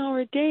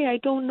 15-hour day. I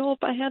don't know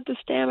if I have the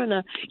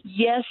stamina.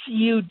 Yes,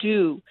 you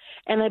do.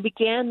 And I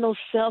began those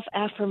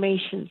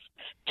self-affirmations,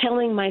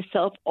 telling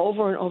myself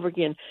over and over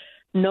again,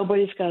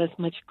 nobody's got as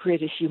much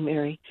grit as you,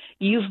 Mary.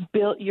 You've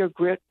built your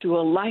grit through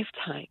a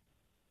lifetime.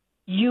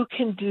 You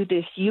can do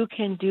this. You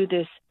can do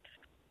this.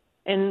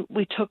 And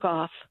we took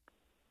off.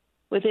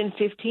 Within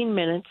 15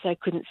 minutes, I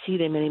couldn't see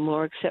them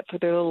anymore except for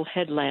their little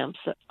headlamps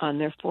on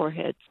their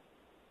foreheads.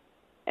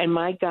 And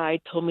my guide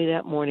told me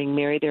that morning,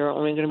 Mary, there are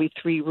only going to be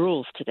 3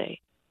 rules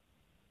today.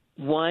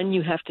 1,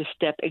 you have to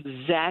step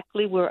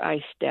exactly where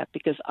I step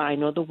because I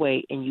know the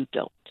way and you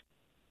don't.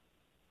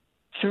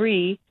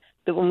 3,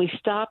 that when we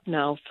stop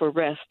now for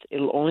rest,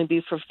 it'll only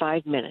be for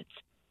 5 minutes,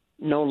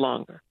 no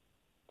longer.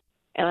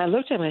 And I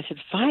looked at him and I said,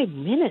 5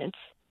 minutes?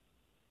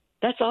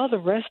 That's all the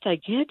rest I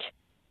get?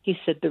 He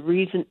said, the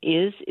reason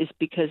is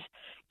because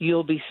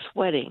you'll be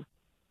sweating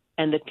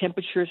and the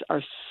temperatures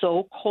are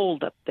so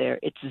cold up there,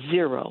 it's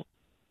 0,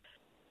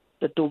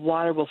 that the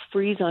water will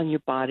freeze on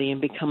your body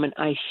and become an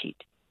ice sheet.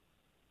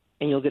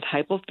 And you'll get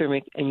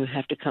hypothermic and you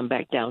have to come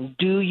back down.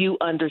 Do you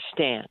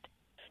understand?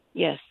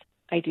 Yes,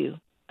 I do.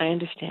 I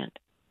understand.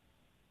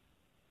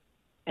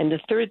 And the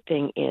third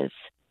thing is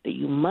that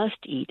you must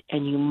eat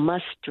and you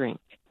must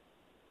drink,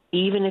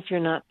 even if you're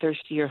not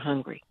thirsty or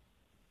hungry.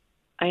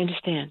 I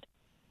understand.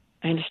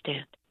 I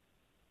understand.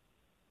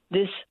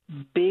 This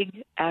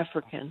big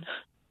African,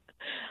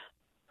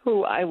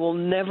 who I will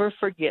never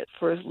forget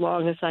for as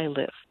long as I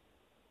live.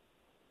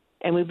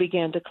 And we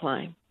began to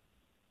climb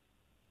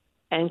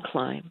and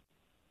climb.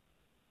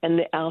 And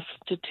the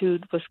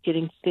altitude was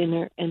getting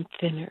thinner and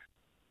thinner.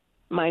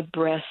 My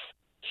breath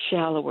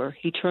shallower.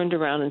 He turned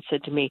around and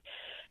said to me,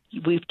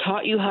 we've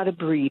taught you how to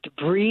breathe.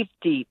 Breathe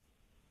deep.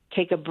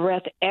 Take a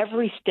breath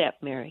every step,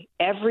 Mary.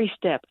 Every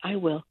step. I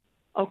will.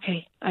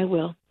 Okay, I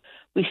will.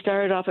 We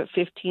started off at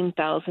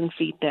 15,000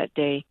 feet that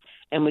day,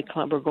 and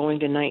we're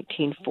going to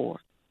 19,400.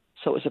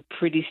 So it was a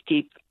pretty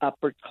steep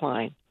upward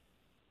climb.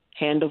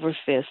 Hand over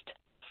fist,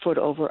 foot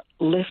over,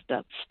 lift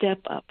up, step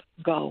up,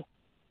 go.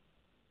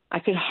 I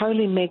could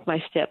hardly make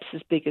my steps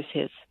as big as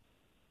his.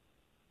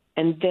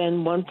 And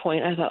then one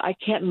point I thought, I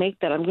can't make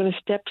that. I'm going to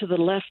step to the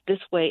left this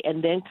way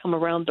and then come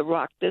around the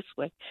rock this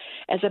way.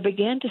 As I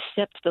began to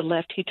step to the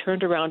left, he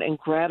turned around and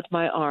grabbed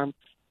my arm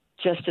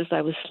just as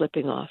I was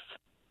slipping off.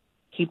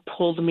 He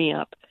pulled me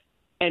up.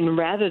 And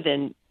rather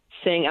than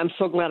saying, I'm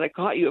so glad I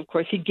caught you, of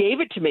course, he gave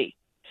it to me.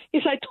 He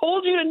said, I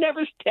told you to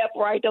never step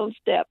where I don't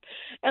step.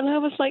 And I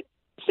was like,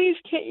 please,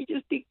 can't you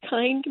just be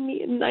kind to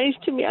me and nice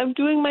to me? I'm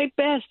doing my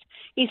best.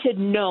 He said,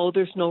 no,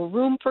 there's no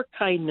room for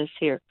kindness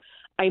here.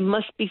 I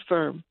must be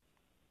firm.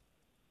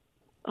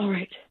 All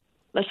right,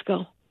 let's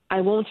go. I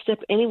won't step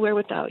anywhere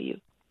without you.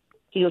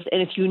 He goes,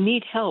 and if you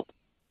need help,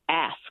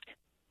 ask.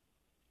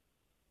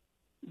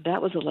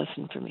 That was a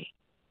lesson for me.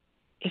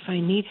 If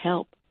I need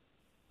help,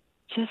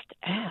 just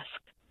ask.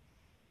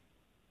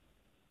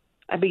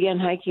 I began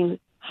hiking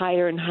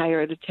higher and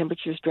higher, the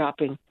temperature's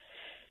dropping.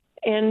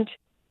 And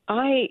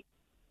I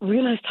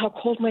realized how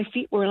cold my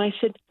feet were. And I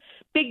said,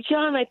 Big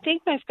John, I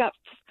think my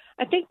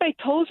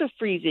toes are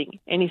freezing.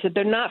 And he said,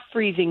 they're not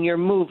freezing, you're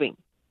moving.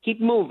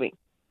 Keep moving.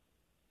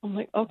 I'm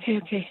like,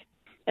 okay.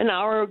 An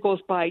hour goes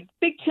by.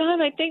 Big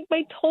John, I think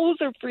my toes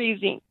are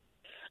freezing.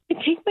 I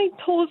think my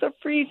toes are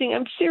freezing.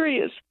 I'm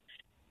serious.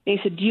 And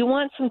he said, do you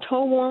want some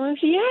toe warmers?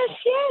 Yes,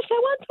 I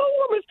want toe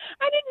warmers.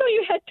 I didn't know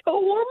you had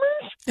toe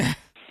warmers.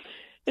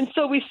 And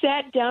so we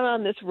sat down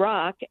on this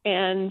rock,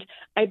 and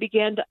I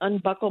began to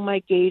unbuckle my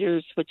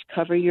gaiters, which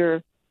cover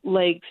your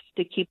legs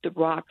to keep the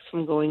rocks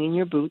from going in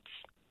your boots.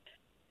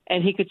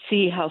 And he could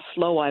see how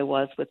slow I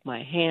was with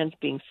my hands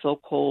being so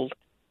cold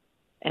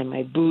and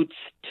my boots,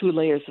 2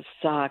 layers of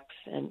socks.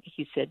 And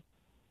he said,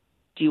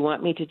 do you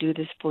want me to do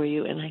this for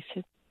you? And I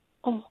said,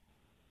 oh,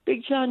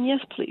 Big John, yes,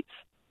 please.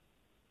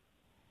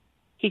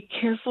 He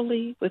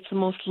carefully, with the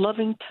most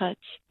loving touch,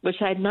 which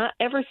I had not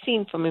ever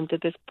seen from him to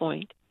this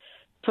point,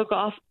 took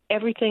off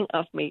everything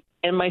off me.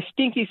 And my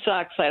stinky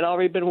socks I'd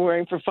already been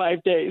wearing for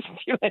 5 days.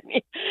 You know what I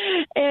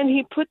mean? And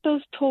he put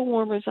those toe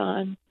warmers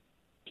on.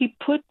 He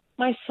put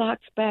my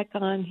socks back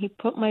on. He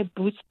put my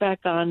boots back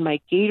on, my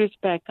gaiters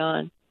back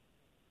on.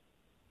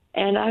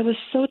 And I was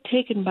so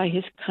taken by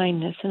his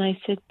kindness. And I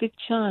said, Big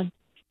John,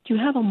 do you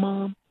have a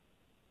mom?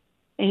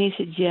 And he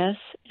said, yes.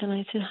 And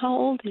I said, how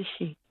old is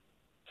she?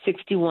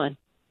 61.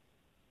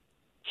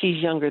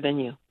 She's younger than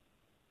you.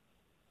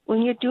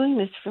 When you're doing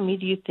this for me,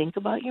 do you think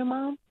about your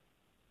mom?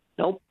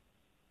 Nope.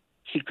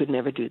 She could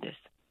never do this.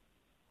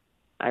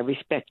 I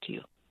respect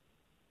you.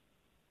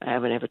 I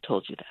haven't ever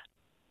told you that.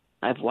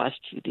 I've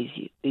watched you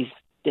these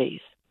days.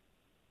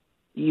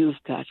 You've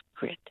got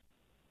grit.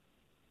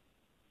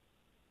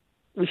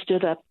 We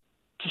stood up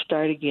to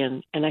start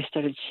again, and I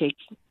started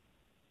shaking.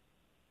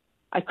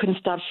 I couldn't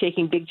stop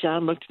shaking. Big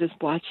John looked at his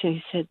watch, and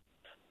he said,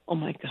 oh,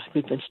 my God,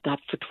 we've been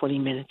stopped for 20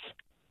 minutes.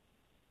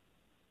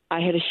 I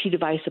had a sheet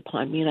of ice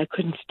upon me, and I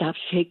couldn't stop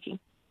shaking.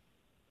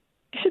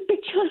 I said, Big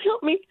John,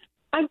 help me.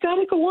 I've got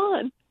to go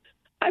on.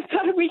 I've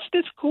got to reach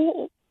this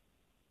goal.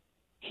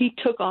 He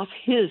took off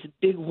his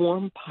big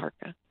warm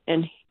parka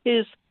and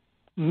his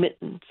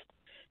mittens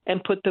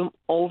and put them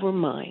over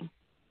mine,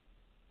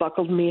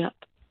 buckled me up,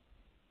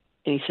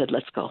 and he said,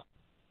 let's go.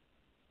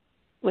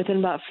 Within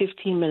about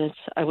 15 minutes,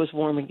 I was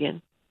warm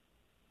again.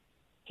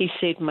 He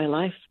saved my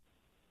life.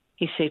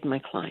 He saved my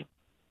climb.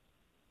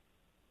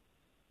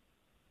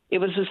 It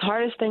was the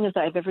hardest thing as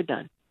I've ever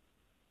done.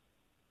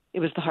 It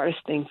was the hardest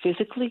thing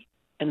physically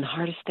and the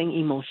hardest thing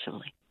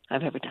emotionally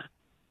I've ever done.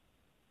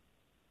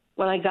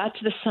 When I got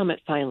to the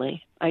summit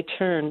finally, I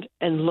turned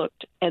and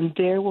looked, and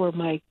there were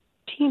my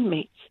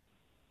teammates.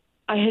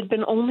 I had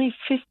been only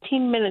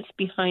 15 minutes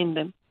behind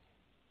them.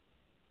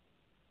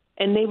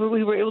 And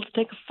we were able to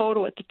take a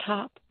photo at the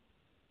top.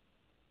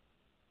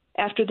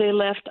 After they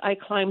left, I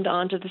climbed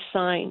onto the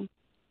sign,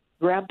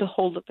 grabbed a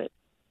hold of it,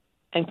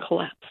 and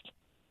collapsed,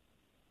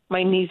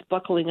 my knees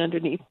buckling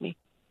underneath me.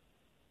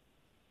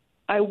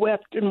 I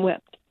wept and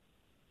wept.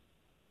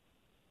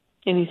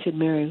 And he said,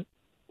 Mary,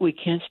 we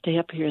can't stay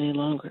up here any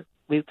longer.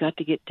 We've got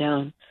to get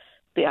down.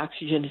 The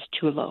oxygen is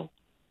too low.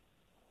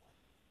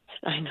 I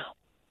said, I know.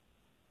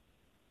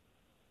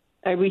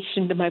 I reached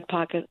into my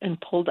pocket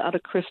and pulled out a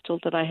crystal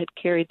that I had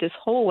carried this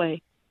whole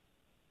way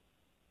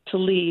to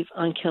leave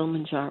on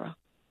Kilimanjaro.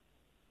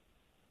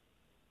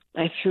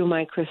 I threw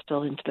my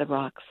crystal into the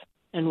rocks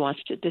and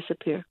watched it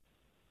disappear.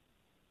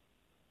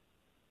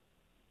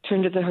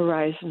 Turned to the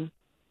horizon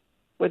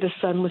where the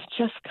sun was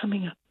just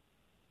coming up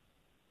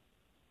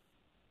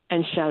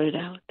and shouted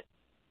out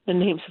the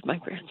names of my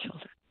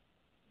grandchildren.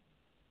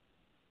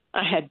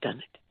 I had done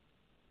it.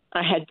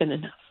 I had been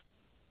enough.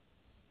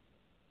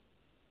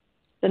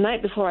 The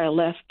night before I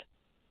left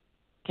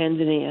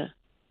Tanzania,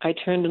 I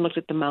turned and looked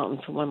at the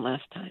mountain for one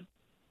last time.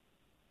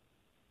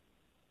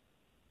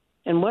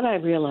 And what I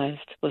realized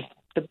was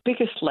the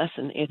biggest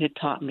lesson it had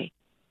taught me.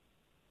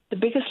 The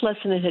biggest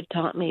lesson it had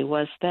taught me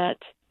was that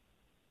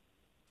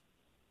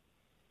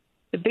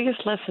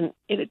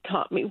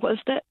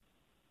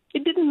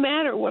it didn't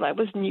matter what I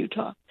was in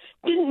Utah.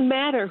 It didn't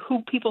matter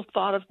who people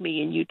thought of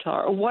me in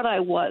Utah or what I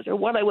was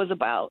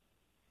about.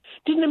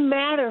 It didn't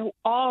matter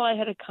all I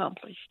had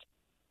accomplished.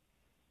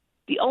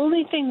 The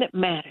only thing that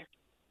mattered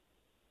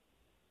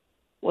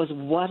was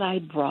what I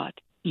brought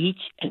each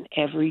and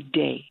every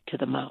day to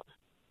the mountain.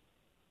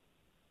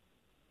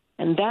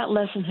 And that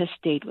lesson has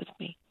stayed with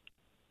me.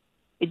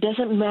 It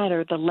doesn't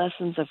matter the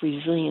lessons of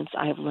resilience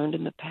I have learned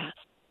in the past.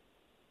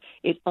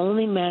 It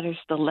only matters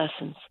the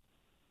lessons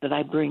that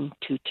I bring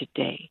to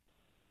today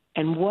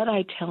and what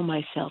I tell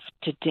myself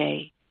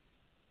today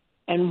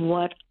and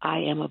what I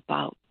am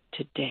about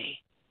today.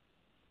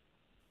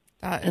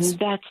 And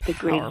that's the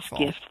greatest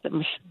gift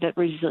that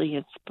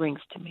resilience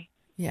brings to me.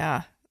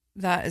 Yeah,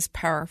 that is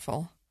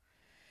powerful.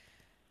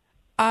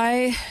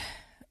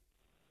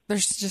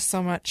 There's just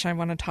so much I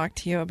want to talk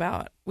to you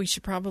about. We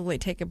should probably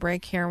take a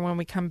break here when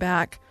we come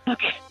back.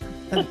 Okay.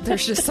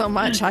 There's just so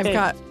much. I've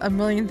got a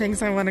million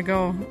things I want to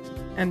go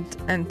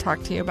and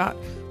talk to you about.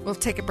 We'll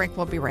take a break.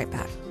 We'll be right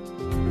back.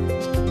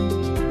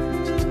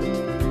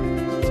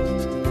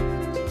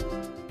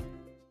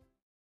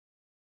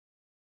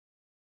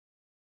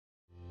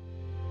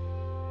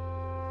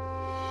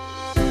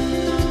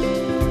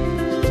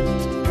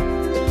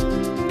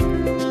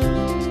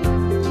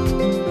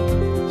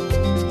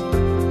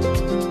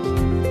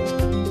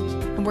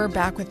 We're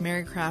back with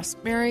Mary Crafts.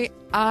 Mary,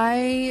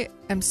 I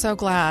am so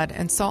glad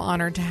and so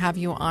honored to have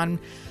you on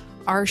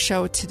our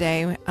show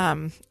today.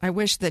 I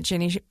wish that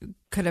Jenny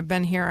could have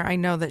been here. I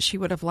know that she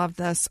would have loved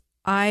this.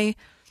 I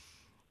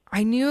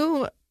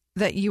knew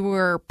that you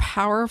were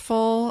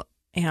powerful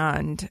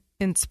and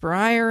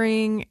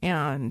inspiring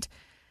and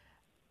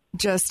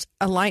just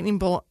a lightning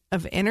bolt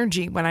of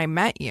energy when I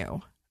met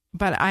you,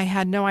 but I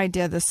had no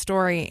idea the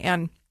story.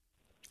 And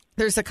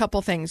there's a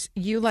couple things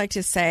you like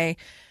to say,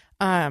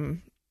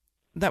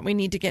 that we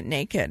need to get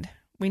naked.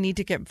 We need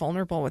to get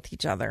vulnerable with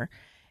each other.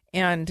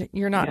 And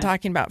you're not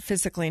talking about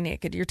physically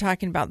naked. You're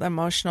talking about the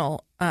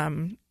emotional.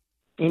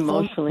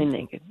 Emotionally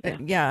naked.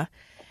 Yeah.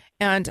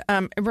 And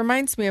it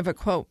reminds me of a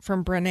quote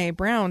from Brené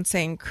Brown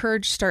saying,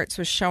 courage starts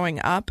with showing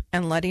up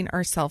and letting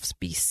ourselves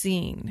be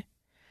seen.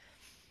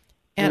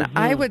 And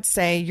I would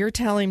say you're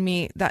telling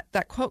me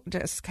that quote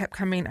just kept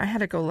coming. I had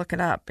to go look it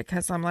up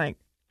because I'm like,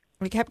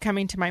 it kept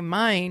coming to my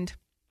mind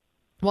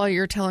while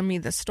you're telling me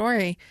the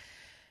story.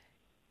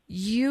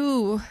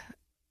 You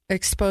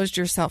exposed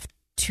yourself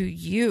to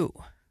you.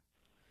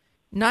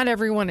 Not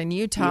everyone in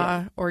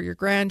Utah or your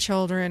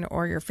grandchildren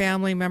or your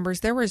family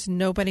members. There was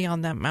nobody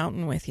on that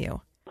mountain with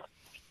you.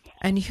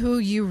 And who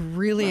you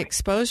really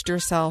exposed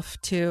yourself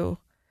to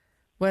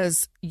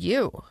was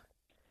you.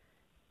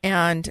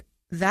 And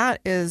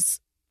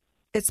it's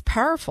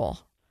powerful.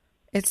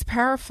 It's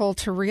powerful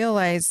to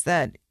realize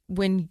that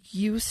when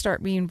you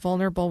start being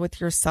vulnerable with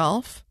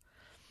yourself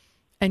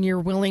and you're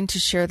willing to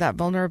share that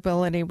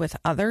vulnerability with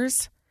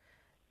others,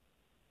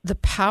 the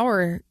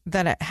power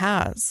that it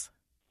has.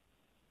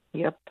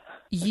 Yep.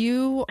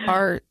 You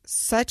are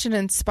such an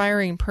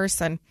inspiring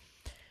person.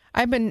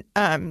 I've been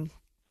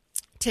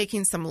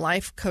taking some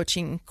life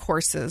coaching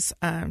courses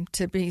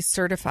to be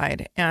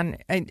certified, and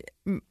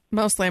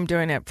mostly I'm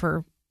doing it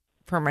for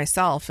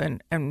myself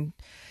and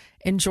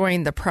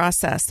enjoying the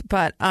process.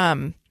 But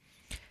I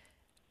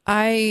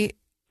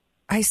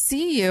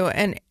see you,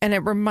 and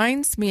it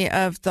reminds me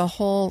of the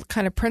whole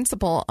kind of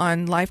principle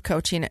on life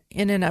coaching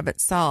in and of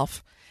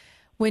itself.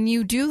 When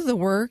you do the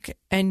work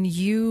and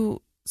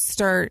you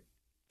start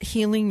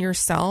healing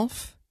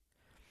yourself,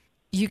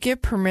 you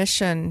give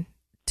permission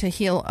to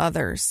heal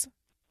others.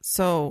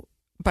 So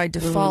by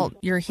default,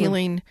 you're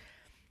healing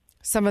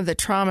some of the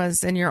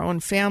traumas in your own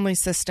family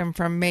system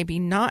from maybe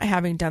not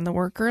having done the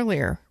work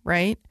earlier,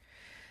 right?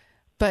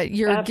 But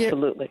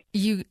absolutely.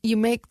 You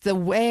make the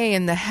way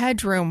and the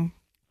headroom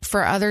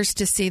for others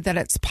to see that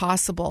it's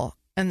possible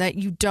and that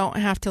you don't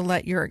have to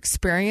let your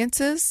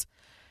experiences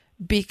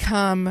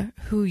become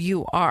who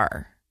you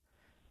are.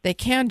 They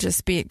can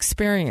just be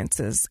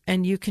experiences,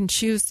 and you can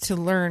choose to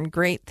learn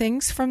great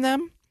things from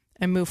them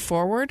and move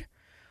forward,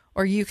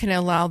 or you can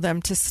allow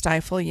them to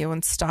stifle you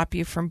and stop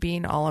you from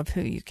being all of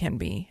who you can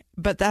be.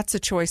 But that's a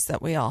choice that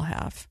we all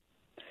have.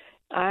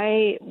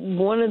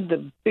 One of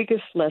the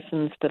biggest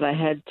lessons that I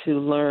had to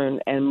learn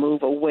and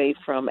move away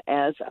from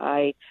as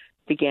I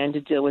began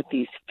to deal with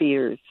these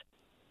fears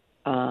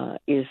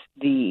is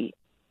the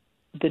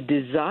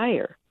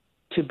desire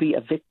to be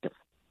a victim.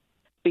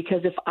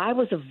 Because if I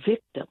was a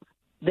victim,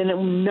 then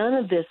none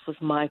of this was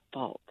my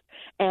fault.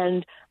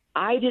 And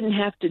I didn't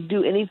have to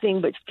do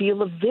anything but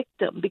feel a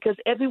victim, because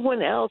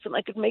everyone else, and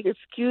I could make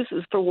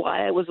excuses for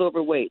why I was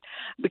overweight,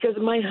 because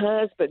of my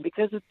husband,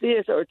 because of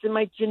this, or it's in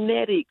my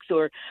genetics,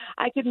 or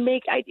I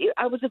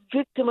was a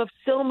victim of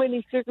so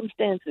many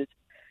circumstances.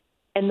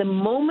 And the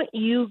moment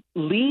you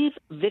leave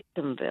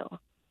Victimville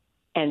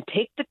and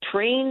take the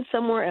train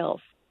somewhere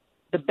else,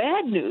 the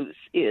bad news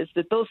is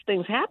that those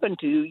things happen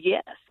to you,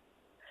 yes.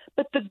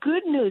 But the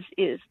good news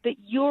is that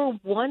you're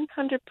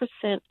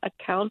 100%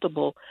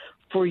 accountable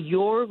for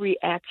your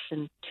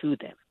reaction to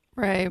them.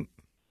 Right.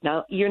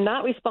 Now, you're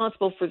not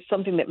responsible for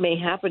something that may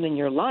happen in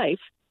your life,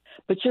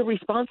 but you're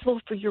responsible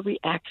for your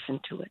reaction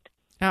to it.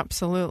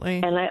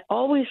 Absolutely. And I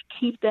always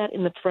keep that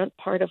in the front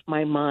part of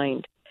my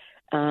mind,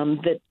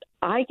 that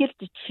I get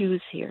to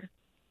choose here.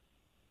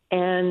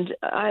 And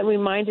I'm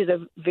reminded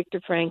of Viktor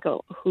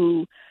Frankl,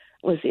 who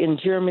was in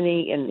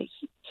Germany, and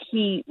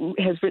he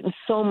has written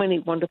so many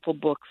wonderful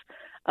books,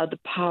 The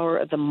Power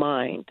of the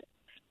Mind.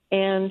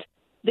 And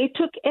they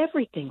took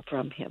everything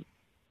from him.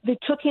 They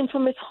took him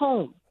from his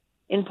home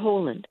in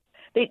Poland.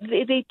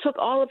 They took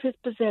all of his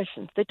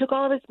possessions. They took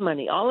all of his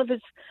money, all of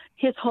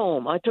his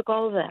home. I took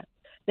all of that.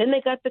 Then they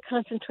got the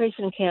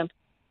concentration camp,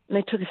 and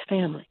they took his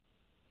family,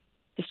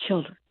 his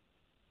children.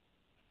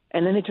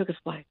 And then they took his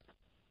wife.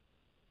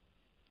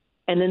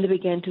 And then they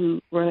began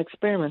to run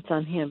experiments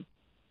on him.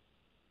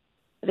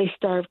 They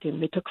starved him.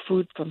 They took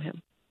food from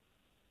him.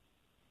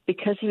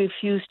 Because he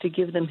refused to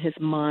give them his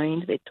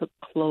mind, they took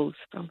clothes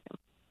from him.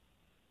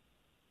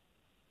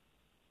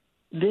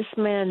 This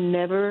man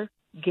never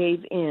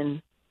gave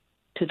in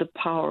to the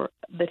power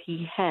that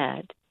he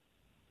had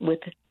with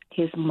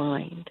his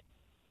mind.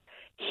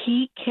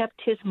 He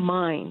kept his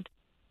mind.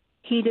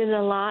 He did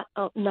not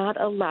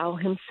allow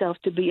himself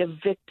to be a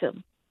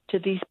victim to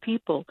these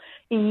people,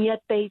 and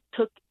yet they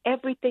took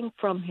everything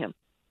from him.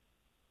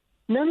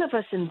 None of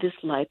us in this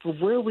life, or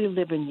where we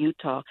live in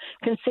Utah,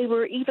 can say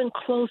we're even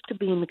close to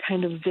being the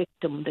kind of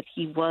victim that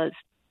he was.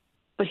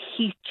 But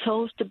he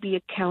chose to be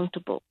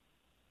accountable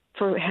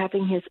for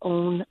having his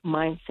own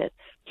mindset.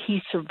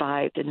 He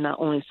survived, and not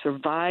only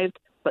survived,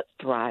 but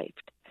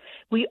thrived.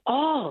 We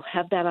all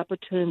have that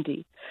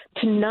opportunity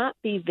to not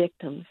be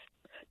victims,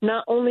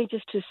 not only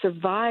just to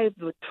survive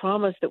the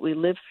traumas that we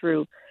live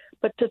through,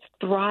 but to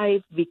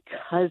thrive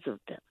because of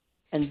them.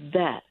 And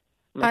that,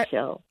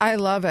 Michelle, I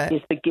love it,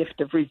 is the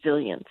gift of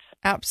resilience.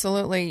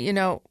 Absolutely. You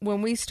know,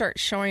 when we start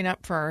showing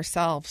up for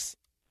ourselves,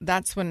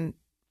 that's when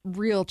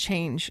real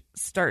change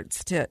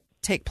starts to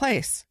take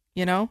place.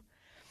 You know,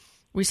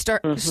 we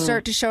start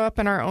to show up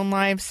in our own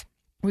lives.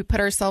 We put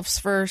ourselves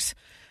first.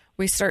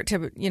 We start to,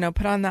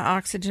 put on the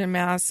oxygen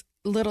mask,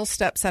 little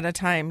steps at a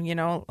time.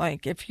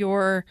 Like if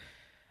you're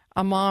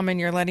a mom and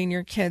you're letting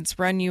your kids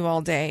run you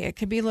all day, it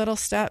could be little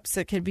steps.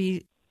 It could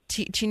be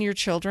teaching your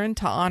children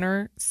to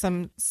honor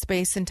some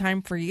space and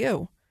time for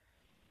you.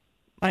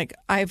 Like,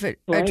 I've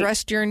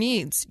addressed your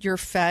needs. You're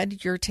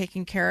fed, you're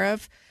taken care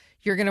of.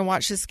 You're going to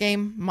watch this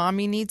game.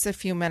 Mommy needs a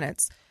few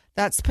minutes.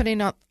 That's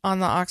putting on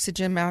the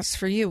oxygen mask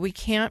for you. We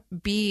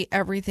can't be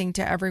everything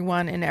to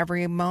everyone in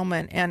every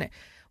moment. And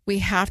we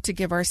have to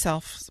give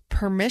ourselves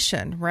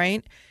permission,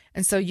 right?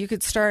 And so you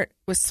could start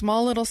with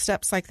small little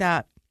steps like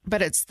that.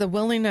 But it's the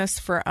willingness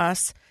for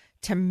us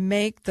to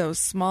make those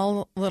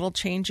small little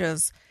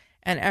changes.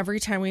 And every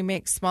time we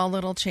make small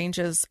little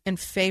changes in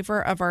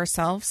favor of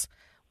ourselves,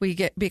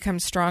 we become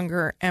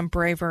stronger and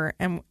braver,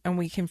 and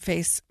we can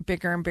face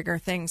bigger and bigger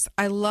things.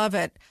 I love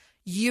it.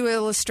 You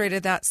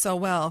illustrated that so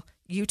well.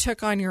 You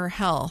took on your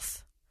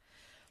health.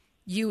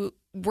 You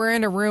were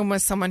in a room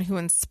with someone who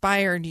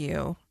inspired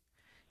you.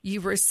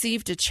 You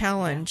received a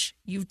challenge.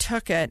 You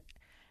took it,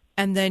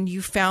 and then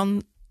you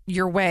found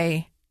your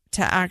way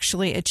to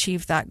actually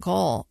achieve that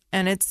goal.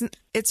 And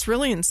it's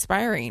really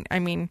inspiring. I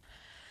mean,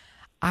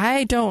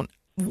 I don't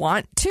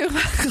want to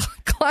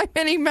climb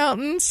any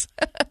mountains.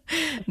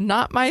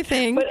 Not my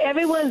thing. But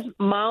everyone's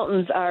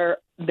mountains are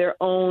their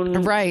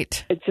own.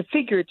 Right. It's a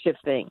figurative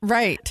thing.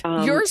 Right.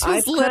 Yours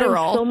was I've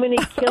literal. So many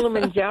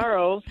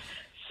Kilimanjaros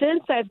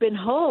since I've been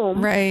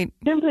home. Right.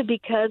 Simply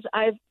because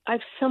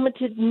I've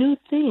summited new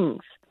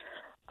things,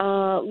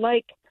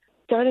 like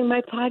starting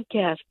my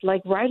podcast,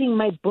 like writing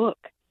my book.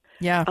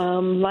 Yeah.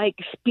 Like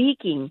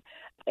speaking.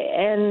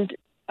 And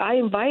I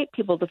invite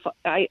people to,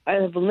 I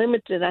have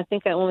limited, I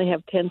think I only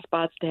have 10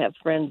 spots to have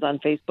friends on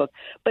Facebook,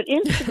 but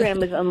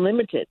Instagram is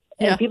unlimited.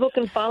 And people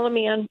can follow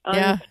me on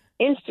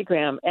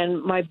Instagram.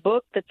 And my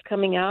book that's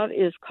coming out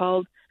is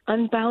called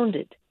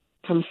Unbounded,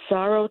 From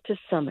Sorrow to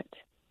Summit.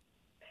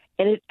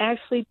 And it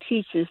actually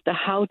teaches the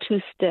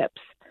how-to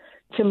steps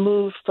to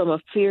move from a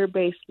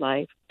fear-based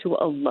life to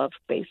a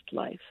love-based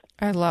life.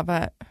 I love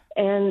it.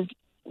 And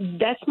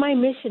that's my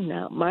mission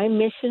now. My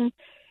mission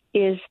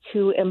is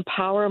to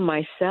empower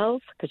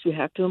myself, because you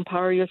have to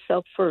empower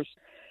yourself first,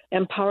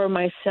 empower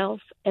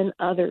myself and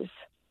others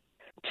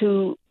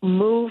to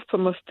move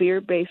from a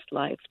fear-based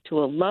life to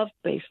a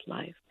love-based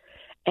life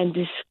and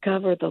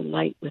discover the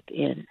light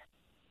within.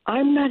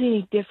 I'm not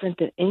any different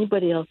than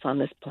anybody else on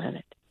this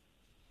planet.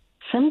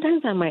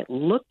 Sometimes I might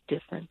look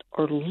different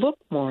or look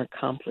more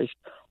accomplished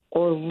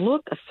or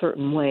look a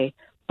certain way,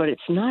 but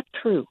it's not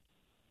true.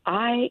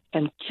 I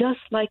am just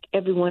like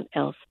everyone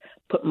else.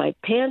 Put my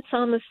pants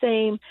on the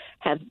same,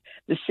 have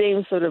the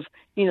same sort of,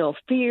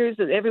 fears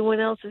that everyone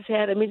else has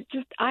had. I mean,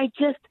 I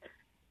just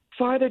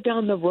farther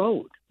down the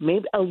road,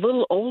 maybe a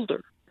little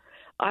older,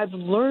 I've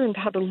learned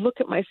how to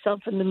look at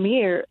myself in the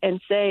mirror and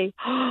say,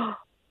 oh,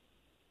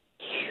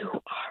 you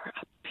are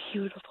a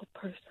beautiful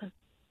person.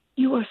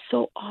 You are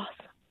so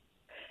awesome.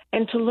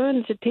 And to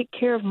learn to take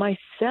care of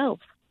myself.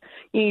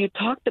 You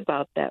talked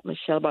about that,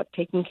 Michelle, about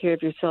taking care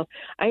of yourself.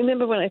 I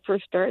remember when I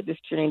first started this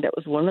journey, that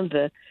was one of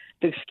the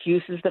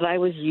excuses that I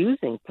was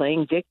using,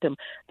 playing victim.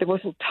 There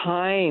wasn't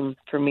time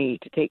for me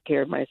to take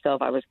care of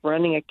myself. I was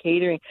running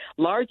a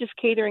largest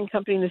catering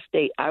company in the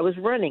state. I was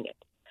running it.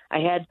 I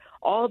had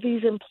all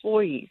these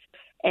employees,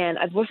 and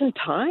it wasn't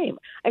time.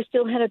 I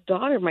still had a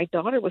daughter. My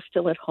daughter was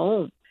still at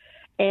home,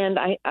 and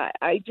I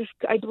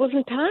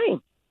wasn't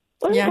time.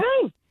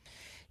 Time.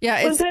 Yeah,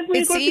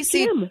 it's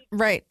easy,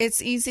 right?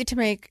 It's easy to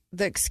make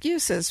the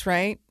excuses,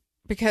 right?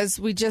 Because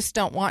we just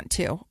don't want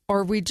to,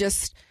 or we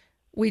just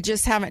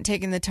haven't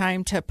taken the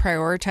time to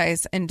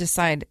prioritize and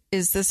decide,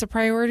 is this a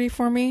priority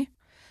for me?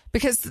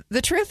 Because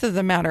the truth of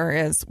the matter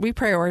is we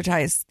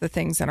prioritize the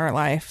things in our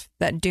life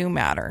that do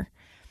matter.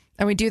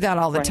 And we do that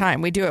all the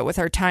time. We do it with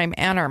our time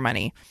and our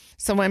money.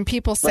 So when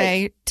people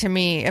say to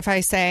me, if I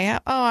say,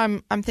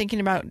 oh, I'm thinking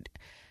about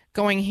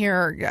going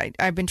here,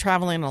 I've been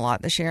traveling a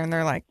lot this year, and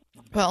they're like,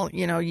 well,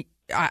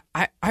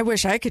 I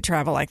wish I could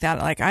travel like that.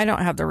 Like, I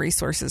don't have the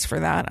resources for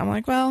that. I'm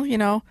like, well,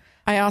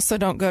 I also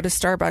don't go to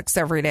Starbucks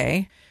every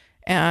day.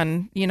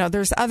 And,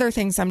 there's other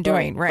things I'm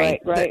doing,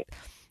 right?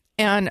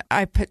 And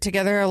I put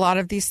together a lot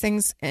of these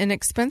things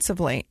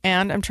inexpensively,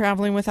 and I'm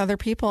traveling with other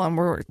people, and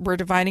we're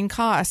dividing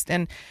cost.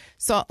 And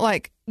so,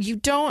 like,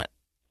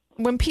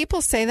 when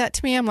people say that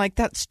to me, I'm like,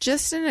 that's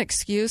just an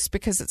excuse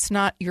because it's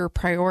not your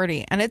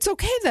priority. And it's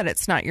okay that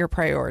it's not your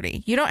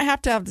priority. You don't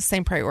have to have the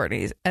same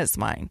priorities as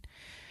mine,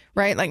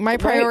 right? Like, my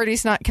priority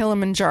is not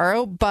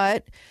Kilimanjaro,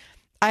 but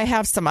I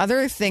have some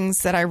other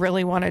things that I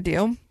really want to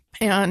do.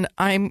 And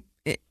I'm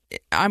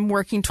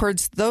working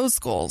towards those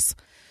goals.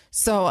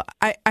 So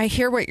I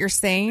hear what you're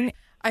saying.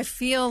 I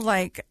feel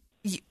like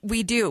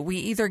we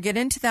either get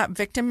into that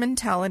victim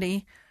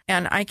mentality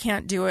and I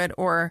can't do it,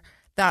 or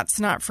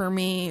that's not for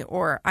me,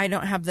 or I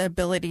don't have the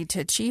ability to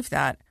achieve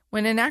that.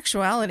 When in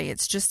actuality,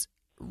 it's just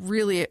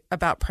really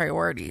about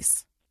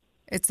priorities.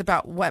 It's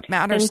about what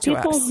matters to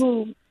us.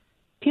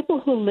 People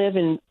who live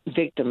in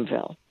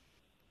victimville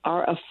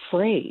are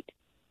afraid.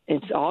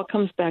 It all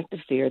comes back to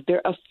fear.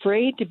 They're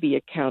afraid to be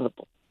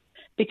accountable,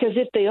 because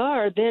if they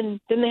are, then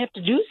they have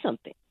to do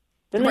something.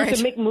 Then they have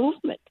to make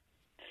movement.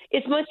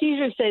 It's much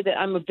easier to say that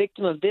I'm a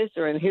victim of this,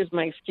 or and here's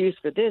my excuse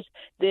for this,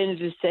 than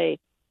to say,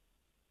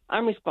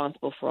 I'm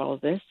responsible for all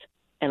of this,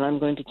 and I'm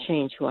going to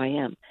change who I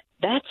am.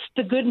 That's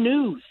the good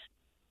news.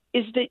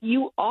 is that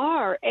you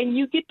are, and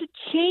you get to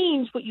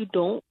change what you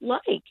don't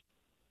like.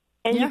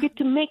 And you get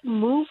to make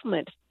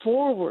movement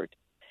forward.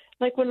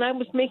 Like when I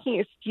was making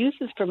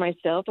excuses for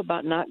myself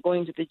about not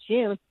going to the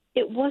gym,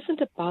 it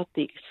wasn't about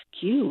the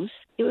excuse.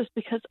 It was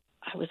because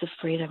I was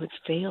afraid I would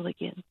fail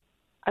again.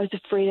 I was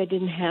afraid I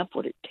didn't have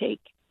what it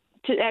takes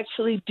to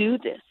actually do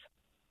this.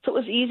 So it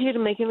was easier to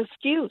make an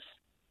excuse.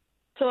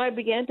 So I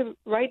began to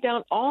write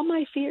down all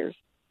my fears.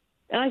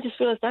 And I just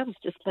realized I was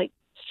just like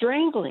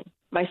strangling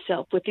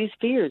myself with these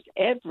fears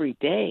every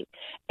day.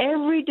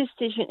 Every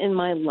decision in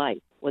my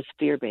life was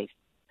fear-based.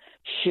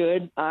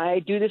 Should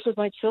I do this with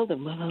my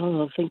children? Well,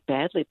 they'll think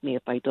badly of me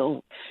if I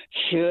don't.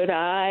 Should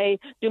I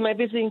do my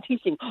visiting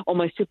teaching? Oh,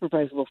 my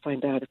supervisor will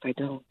find out if I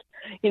don't.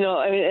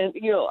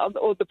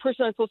 The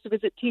person I'm supposed to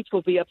visit teach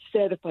will be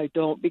upset if I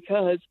don't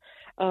because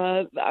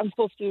I'm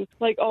supposed to,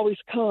 always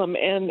come.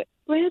 And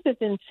rather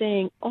than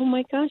saying, oh,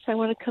 my gosh, I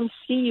want to come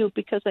see you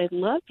because I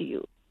love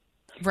you.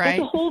 Right.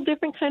 That's a whole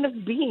different kind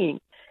of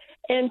being.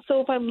 And so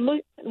if I'm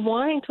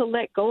wanting to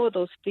let go of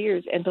those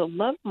fears and to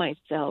love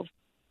myself,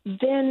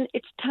 then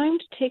it's time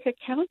to take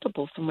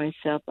accountability for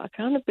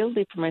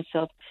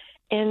myself,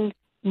 and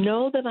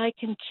know that I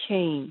can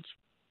change.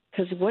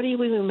 Because what do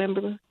we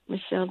remember,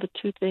 Michelle, the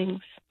two things?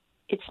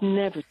 It's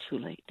never too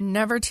late.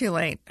 Never too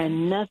late.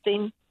 And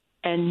nothing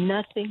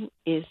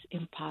is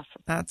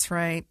impossible. That's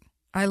right.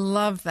 I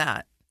love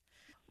that.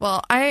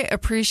 Well, I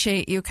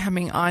appreciate you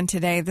coming on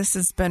today. This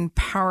has been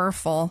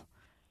powerful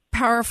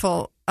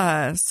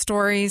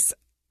stories.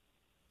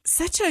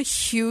 Such a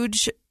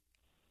huge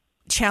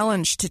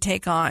challenge to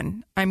take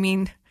on. I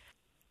mean,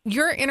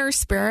 your inner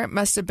spirit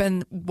must have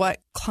been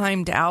what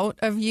climbed out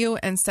of you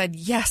and said,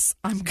 yes,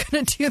 I'm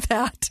going to do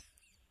that.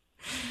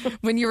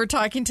 When you were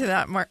talking to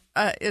that,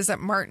 is it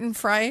Martin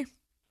Fry?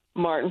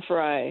 Martin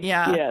Fry.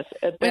 Yeah. Yes,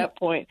 at that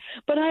point.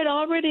 But I'd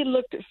already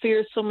looked at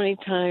fear so many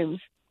times.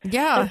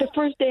 Yeah. Like the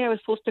first day I was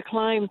supposed to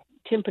climb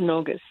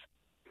Timpanogos,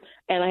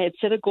 and I had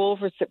set a goal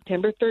for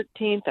September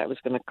 13th. I was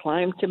going to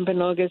climb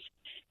Timpanogos.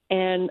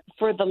 And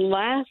for the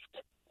last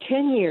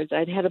 10 years,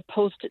 I'd had a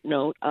Post-it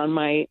note on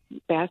my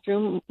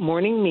bathroom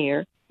morning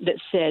mirror that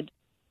said,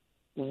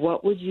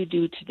 what would you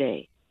do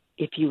today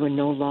if you were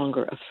no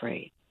longer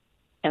afraid?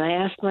 And I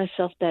asked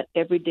myself that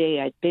every day.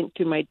 I'd think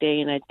through my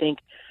day, and I'd think,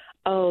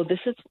 oh, this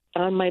is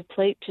on my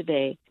plate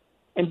today.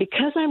 And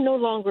because I'm no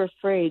longer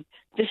afraid,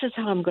 this is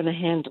how I'm going to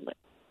handle it.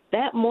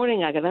 That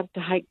morning, I got up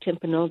to hike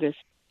Timpanogos.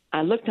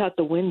 I looked out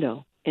the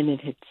window, and it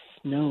had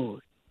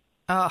snowed.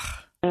 Ugh.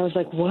 And I was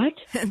like, what?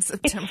 In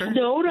September. It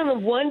snowed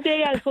on one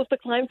day I was supposed to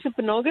climb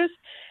Timpanogos?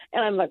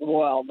 And I'm like,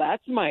 well,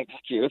 that's my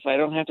excuse. I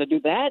don't have to do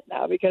that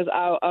now because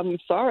I'm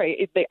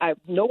sorry.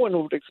 No one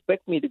would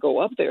expect me to go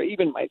up there,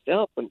 even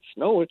myself, when it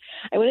snowed.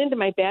 I went into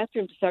my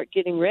bathroom to start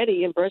getting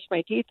ready and brush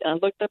my teeth, and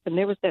I looked up, and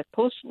there was that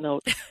Post-it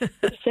note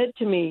that said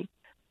to me,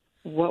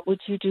 what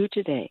would you do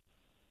today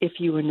if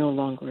you were no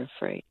longer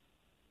afraid?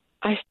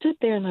 I stood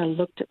there, and I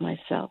looked at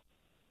myself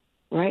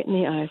right in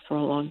the eye for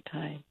a long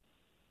time.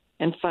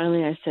 And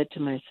finally I said to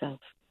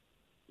myself,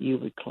 you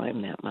would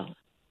climb that mountain.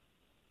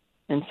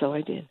 And so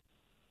I did.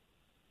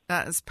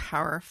 That is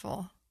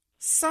powerful.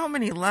 So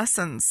many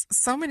lessons,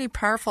 so many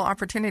powerful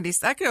opportunities.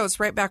 That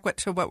goes right back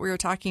to what we were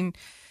talking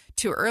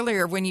to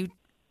earlier. When you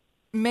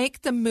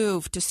make the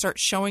move to start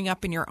showing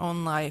up in your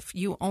own life,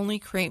 you only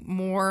create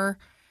more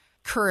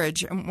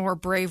courage and more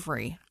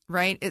bravery,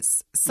 right?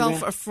 It's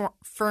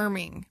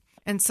self-affirming.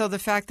 And so the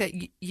fact that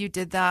you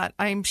did that,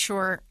 I'm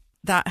sure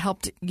that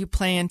helped you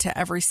play into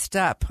every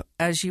step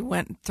as you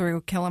went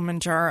through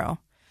Kilimanjaro.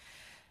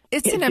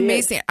 It's an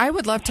amazing. I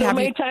would love to have you.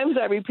 So many times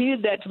I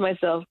repeated that to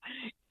myself.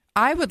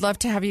 I would love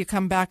to have you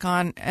come back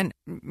on, and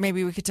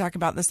maybe we could talk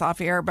about this off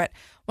air. But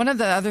one of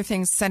the other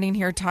things, sitting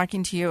here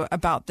talking to you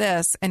about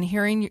this and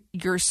hearing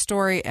your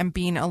story and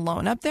being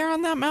alone up there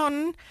on that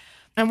mountain,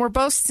 and we're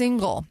both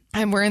single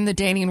and we're in the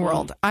dating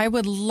world. I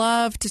would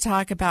love to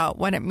talk about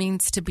what it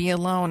means to be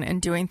alone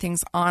and doing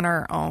things on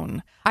our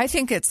own. I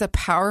think it's a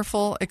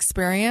powerful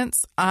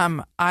experience.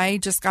 I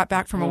just got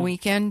back from a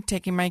weekend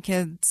taking my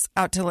kids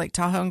out to Lake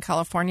Tahoe in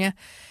California.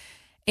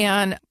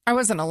 And I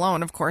wasn't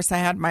alone, of course. I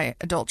had my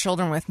adult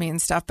children with me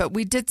and stuff, but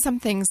we did some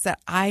things that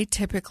I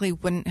typically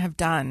wouldn't have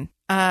done.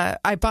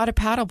 I bought a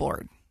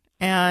paddleboard.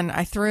 And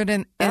I threw it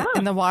in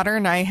the water,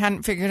 and I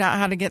hadn't figured out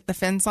how to get the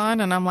fins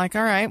on. And I'm like,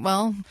 all right,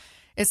 well,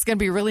 it's going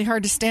to be really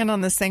hard to stand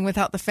on this thing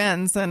without the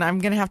fins, and I'm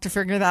going to have to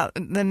figure that out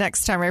the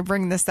next time I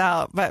bring this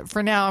out. But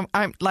for now,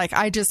 I'm like,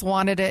 I just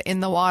wanted it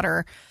in the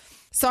water.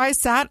 So I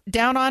sat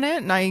down on it,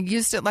 and I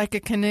used it like a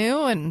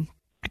canoe, and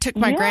I took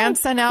my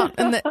grandson out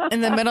in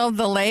the middle of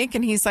the lake,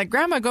 and he's like,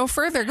 Grandma, go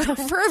further, go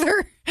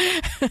further.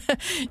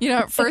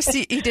 At first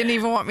he didn't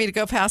even want me to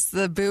go past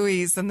the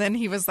buoys, and then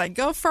he was like,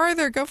 go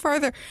farther, go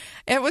farther.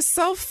 It was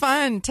so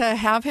fun to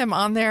have him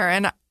on there,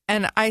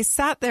 and I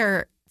sat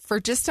there for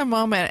just a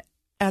moment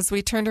as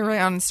we turned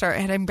around and started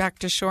heading back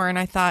to shore, and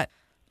I thought,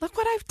 look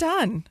what I've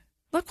done.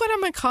 Look what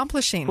I'm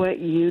accomplishing. What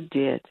you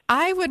did.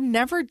 I would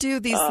never do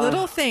these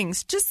little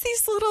things, just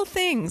these little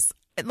things.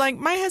 Like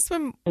my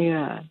husband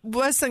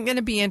wasn't going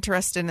to be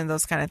interested in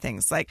those kind of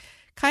things, like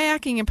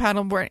kayaking and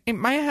paddleboard.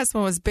 My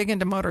husband was big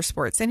into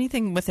motorsports,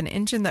 anything with an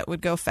engine that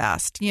would go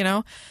fast, you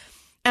know?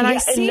 And I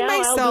see and now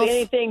myself. I'll do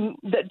anything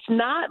that's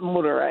not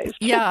motorized.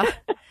 Yeah.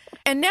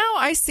 And now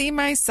I see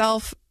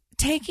myself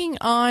taking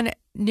on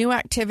new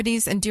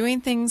activities and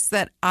doing things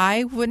that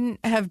I wouldn't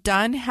have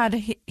done had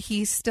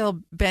he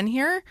still been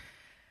here.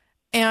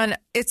 And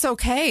it's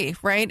okay,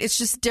 right? It's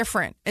just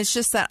different. It's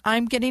just that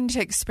I'm getting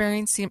to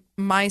experience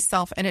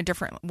myself in a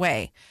different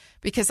way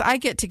because I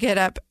get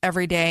up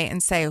every day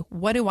and say,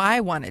 what do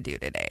I want to do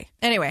today?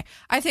 Anyway,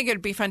 I think it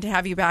would be fun to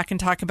have you back and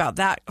talk about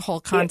that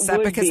whole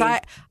concept because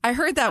I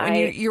heard that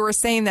when you were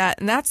saying that,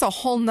 and that's a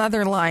whole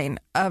nother line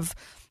of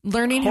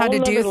learning how to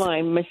do.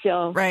 Line,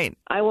 Michelle. Right.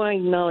 I want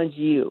to acknowledge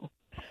you,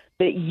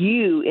 that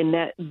you in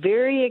that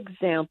very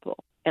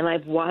example, and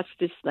I've watched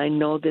this and I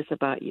know this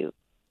about you,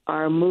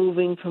 are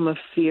moving from a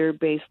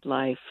fear-based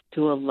life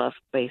to a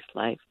love-based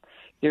life.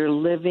 You're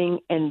living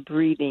and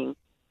breathing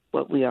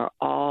what we are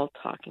all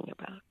talking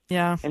about.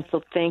 Yeah. And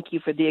so thank you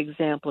for the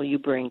example you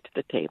bring to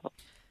the table.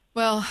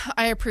 Well,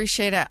 I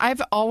appreciate it.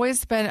 I've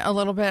always been a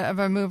little bit of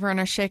a mover and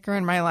a shaker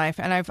in my life,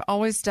 and I've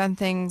always done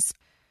things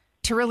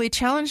to really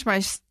challenge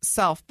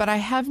myself, but I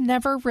have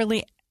never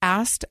really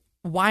asked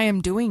why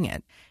I'm doing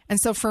it. And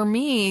so for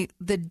me,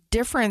 the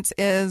difference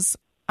is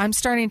I'm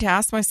starting to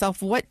ask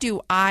myself, what do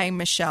I,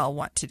 Michelle,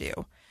 want to do?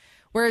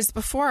 Whereas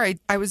before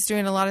I was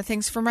doing a lot of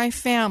things for my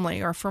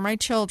family or for my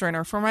children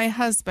or for my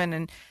husband.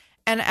 And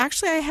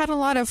actually I had a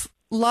lot of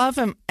love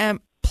and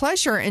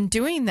pleasure in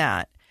doing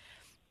that.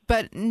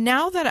 But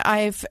now that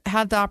I've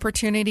had the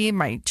opportunity,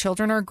 my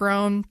children are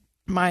grown,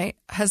 my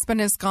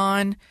husband is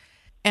gone,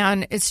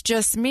 and it's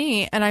just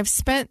me. And I've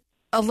spent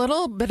a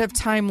little bit of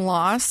time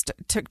lost,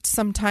 took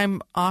some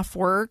time off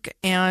work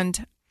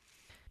and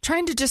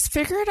trying to just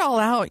figure it all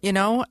out, you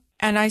know,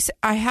 and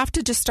I have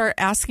to just start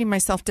asking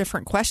myself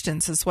different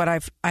questions is what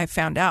I've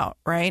found out,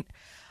 right?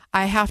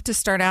 I have to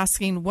start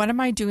asking, what am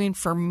I doing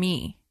for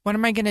me? What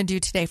am I going to do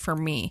today for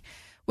me?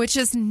 Which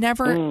is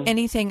never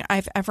anything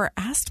I've ever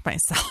asked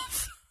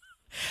myself.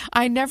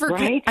 I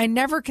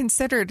never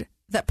considered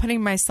that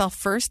putting myself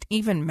first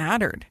even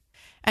mattered.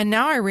 And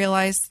now I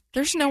realize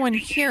there's no one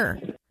here.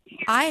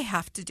 I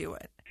have to do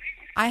it.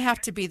 I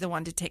have to be the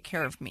one to take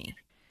care of me.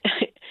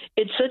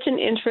 It's such an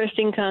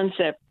interesting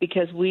concept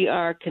because we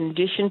are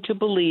conditioned to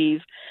believe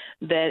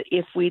that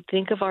if we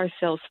think of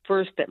ourselves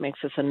first, that makes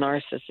us a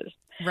narcissist.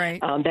 Right.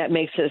 That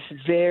makes us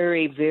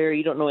very, very,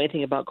 you don't know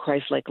anything about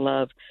Christ-like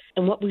love.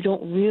 And what we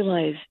don't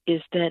realize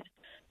is that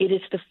it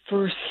is the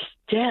first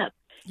step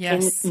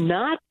in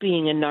not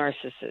being a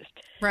narcissist.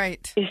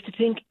 Right. Is to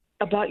think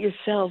about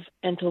yourself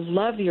and to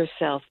love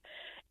yourself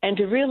and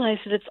to realize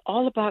that it's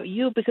all about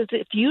you, because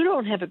if you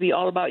don't have it be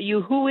all about you,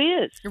 who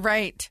is?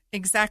 Right.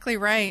 Exactly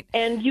right.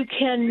 And you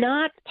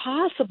cannot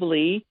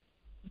possibly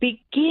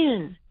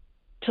begin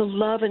to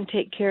love and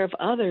take care of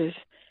others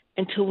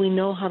until we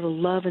know how to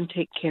love and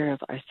take care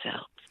of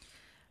ourselves.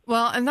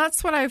 Well, and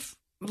that's what I've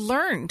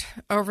learned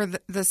over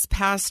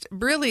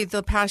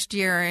the past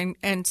year,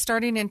 and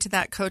starting into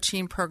that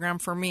coaching program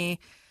for me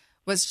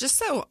was just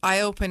so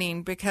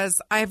eye-opening, because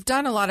I've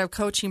done a lot of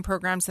coaching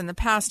programs in the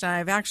past, and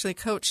I've actually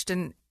coached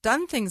and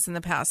done things in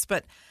the past,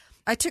 but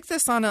I took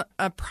this on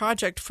a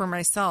project for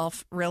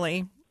myself,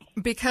 really,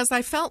 because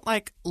I felt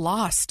like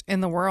lost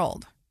in the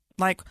world.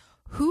 Like,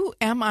 who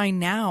am I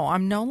now?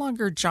 I'm no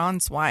longer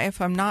John's wife.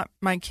 I'm not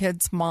my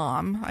kid's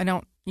mom.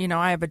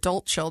 I have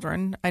adult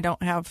children. I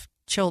don't have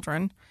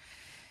children.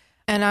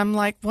 And I'm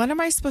like, what am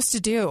I supposed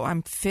to do?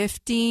 I'm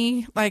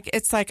 50.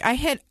 It's like I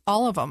hit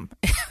all of them.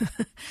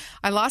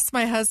 I lost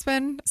my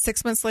husband.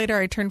 6 months later,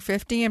 I turned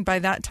 50. And by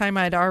that time,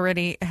 I'd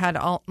already had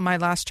my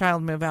last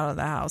child move out of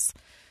the house.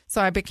 So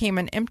I became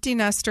an empty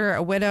nester,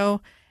 a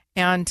widow,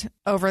 and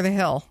over the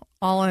hill,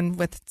 all in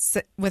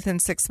within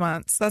 6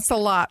 months. That's a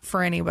lot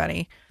for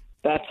anybody.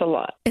 That's a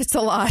lot. It's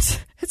a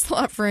lot. It's a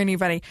lot for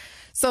anybody.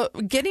 So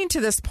getting to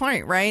this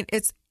point, right?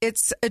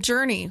 It's a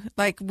journey.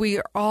 Like, we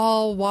are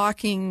all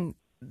walking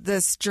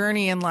this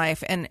journey in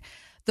life. And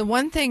the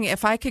one thing,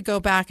 if I could go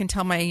back and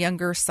tell my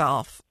younger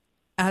self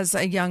as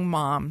a young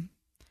mom,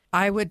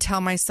 I would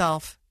tell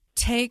myself,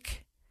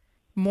 take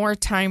more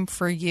time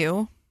for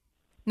you.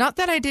 Not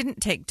that I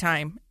didn't take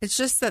time. It's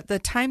just that the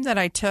time that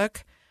I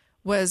took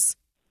was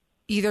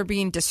either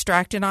being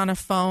distracted on a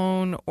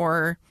phone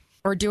or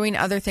doing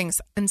other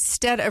things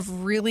instead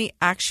of really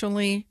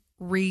actually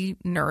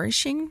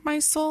re-nourishing my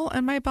soul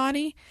and my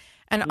body,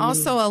 and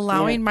also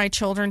allowing my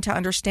children to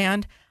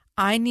understand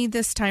I need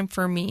this time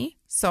for me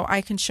so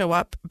I can show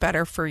up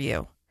better for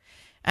you.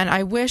 And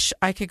I wish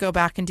I could go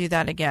back and do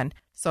that again.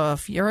 So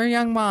if you're a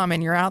young mom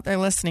and you're out there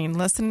listening,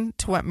 listen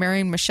to what Mary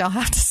and Michelle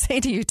have to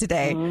say to you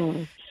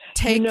today.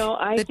 Take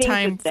the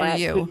time for you. I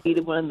think that would be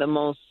one of the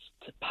most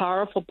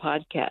powerful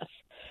podcasts,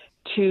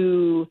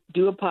 to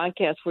do a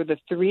podcast where the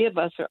three of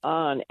us are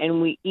on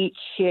and we each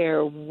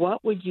share,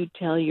 what would you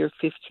tell your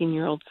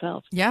 15-year-old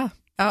self? Yeah.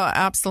 Oh,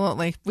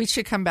 absolutely. We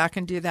should come back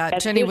and do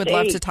that. Jenny would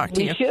love to talk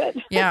to you. We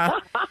should. Yeah.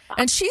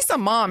 And she's a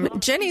mom.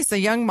 Jenny's a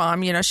young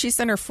mom. She's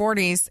in her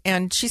 40s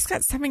and she's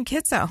got 7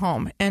 kids at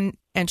home. And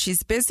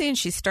she's busy and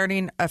she's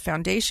starting a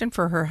foundation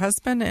for her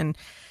husband. And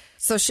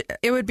so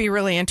it would be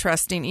really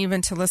interesting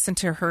even to listen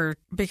to her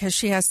because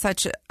she has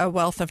such a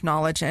wealth of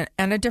knowledge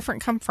and a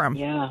different come from.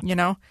 Yeah.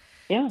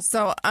 Yeah.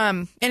 So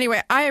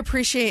anyway, I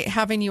appreciate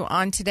having you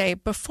on today.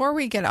 Before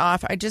we get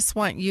off, I just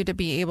want you to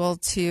be able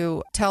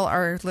to tell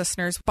our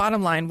listeners,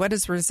 bottom line, what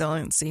does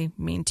resiliency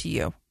mean to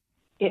you?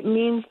 It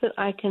means that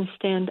I can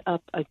stand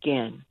up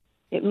again.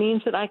 It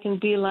means that I can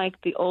be like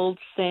the old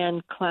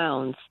sand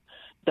clowns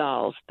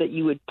dolls that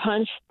you would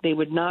punch, they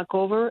would knock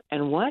over,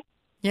 and what?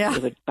 Yeah. They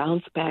would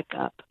bounce back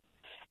up.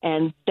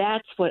 And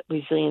that's what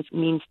resilience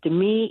means to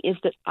me, is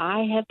that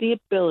I have the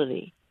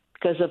ability,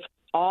 because of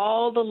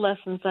all the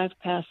lessons I've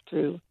passed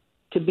through,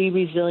 to be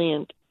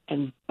resilient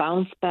and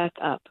bounce back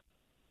up.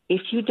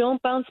 If you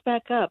don't bounce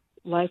back up,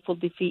 life will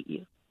defeat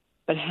you.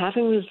 But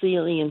having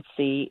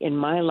resiliency in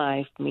my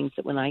life means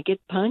that when I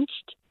get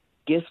punched,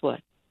 guess what?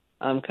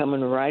 I'm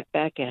coming right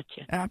back at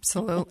you.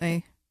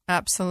 Absolutely.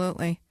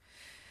 Absolutely.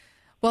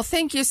 Well,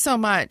 thank you so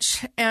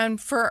much.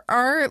 And for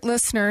our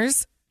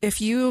listeners,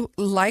 if you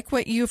like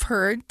what you've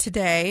heard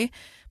today,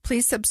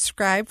 please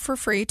subscribe for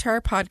free to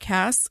our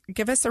podcast.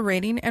 Give us a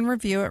rating and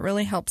review. It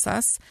really helps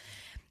us.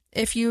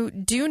 If you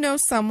do know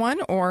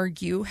someone or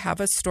you have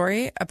a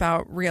story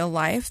about real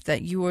life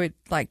that you would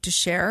like to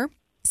share,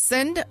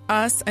 send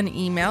us an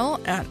email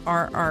at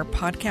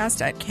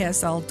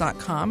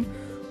rrpodcast@ksl.com,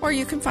 or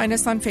you can find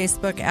us on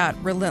Facebook at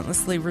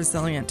Relentlessly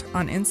Resilient,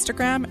 on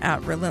Instagram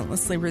at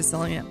Relentlessly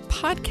Resilient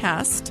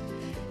Podcast,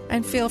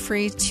 and feel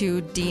free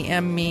to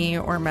DM me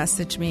or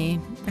message me,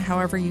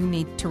 however you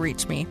need to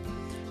reach me.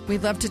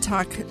 We'd love to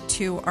talk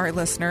to our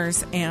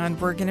listeners,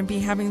 and we're going to be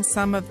having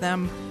some of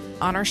them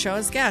on our show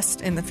as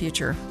guests in the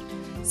future.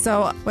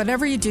 So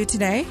whatever you do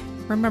today,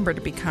 remember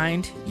to be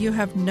kind. You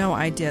have no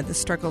idea the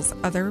struggles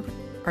others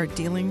are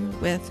dealing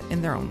with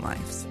in their own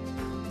lives.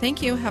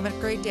 Thank you. Have a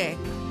great day.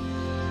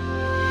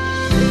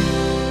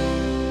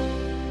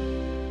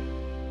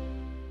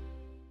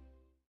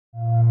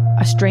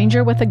 A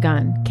stranger with a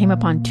gun came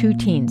upon 2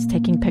 teens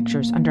taking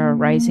pictures under a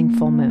rising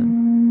full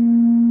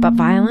moon. But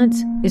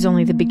violence is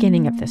only the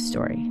beginning of this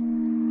story.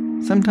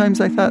 Sometimes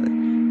I thought,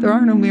 there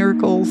are no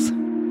miracles.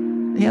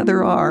 Yeah,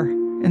 there are.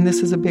 And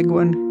this is a big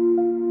one.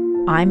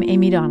 I'm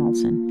Amy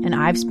Donaldson, and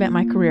I've spent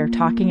my career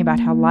talking about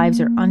how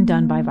lives are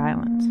undone by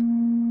violence.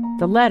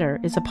 The Letter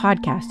is a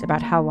podcast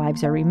about how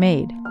lives are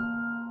remade.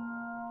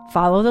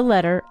 Follow The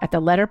Letter at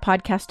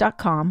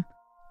theletterpodcast.com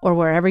or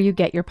wherever you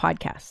get your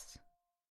podcasts.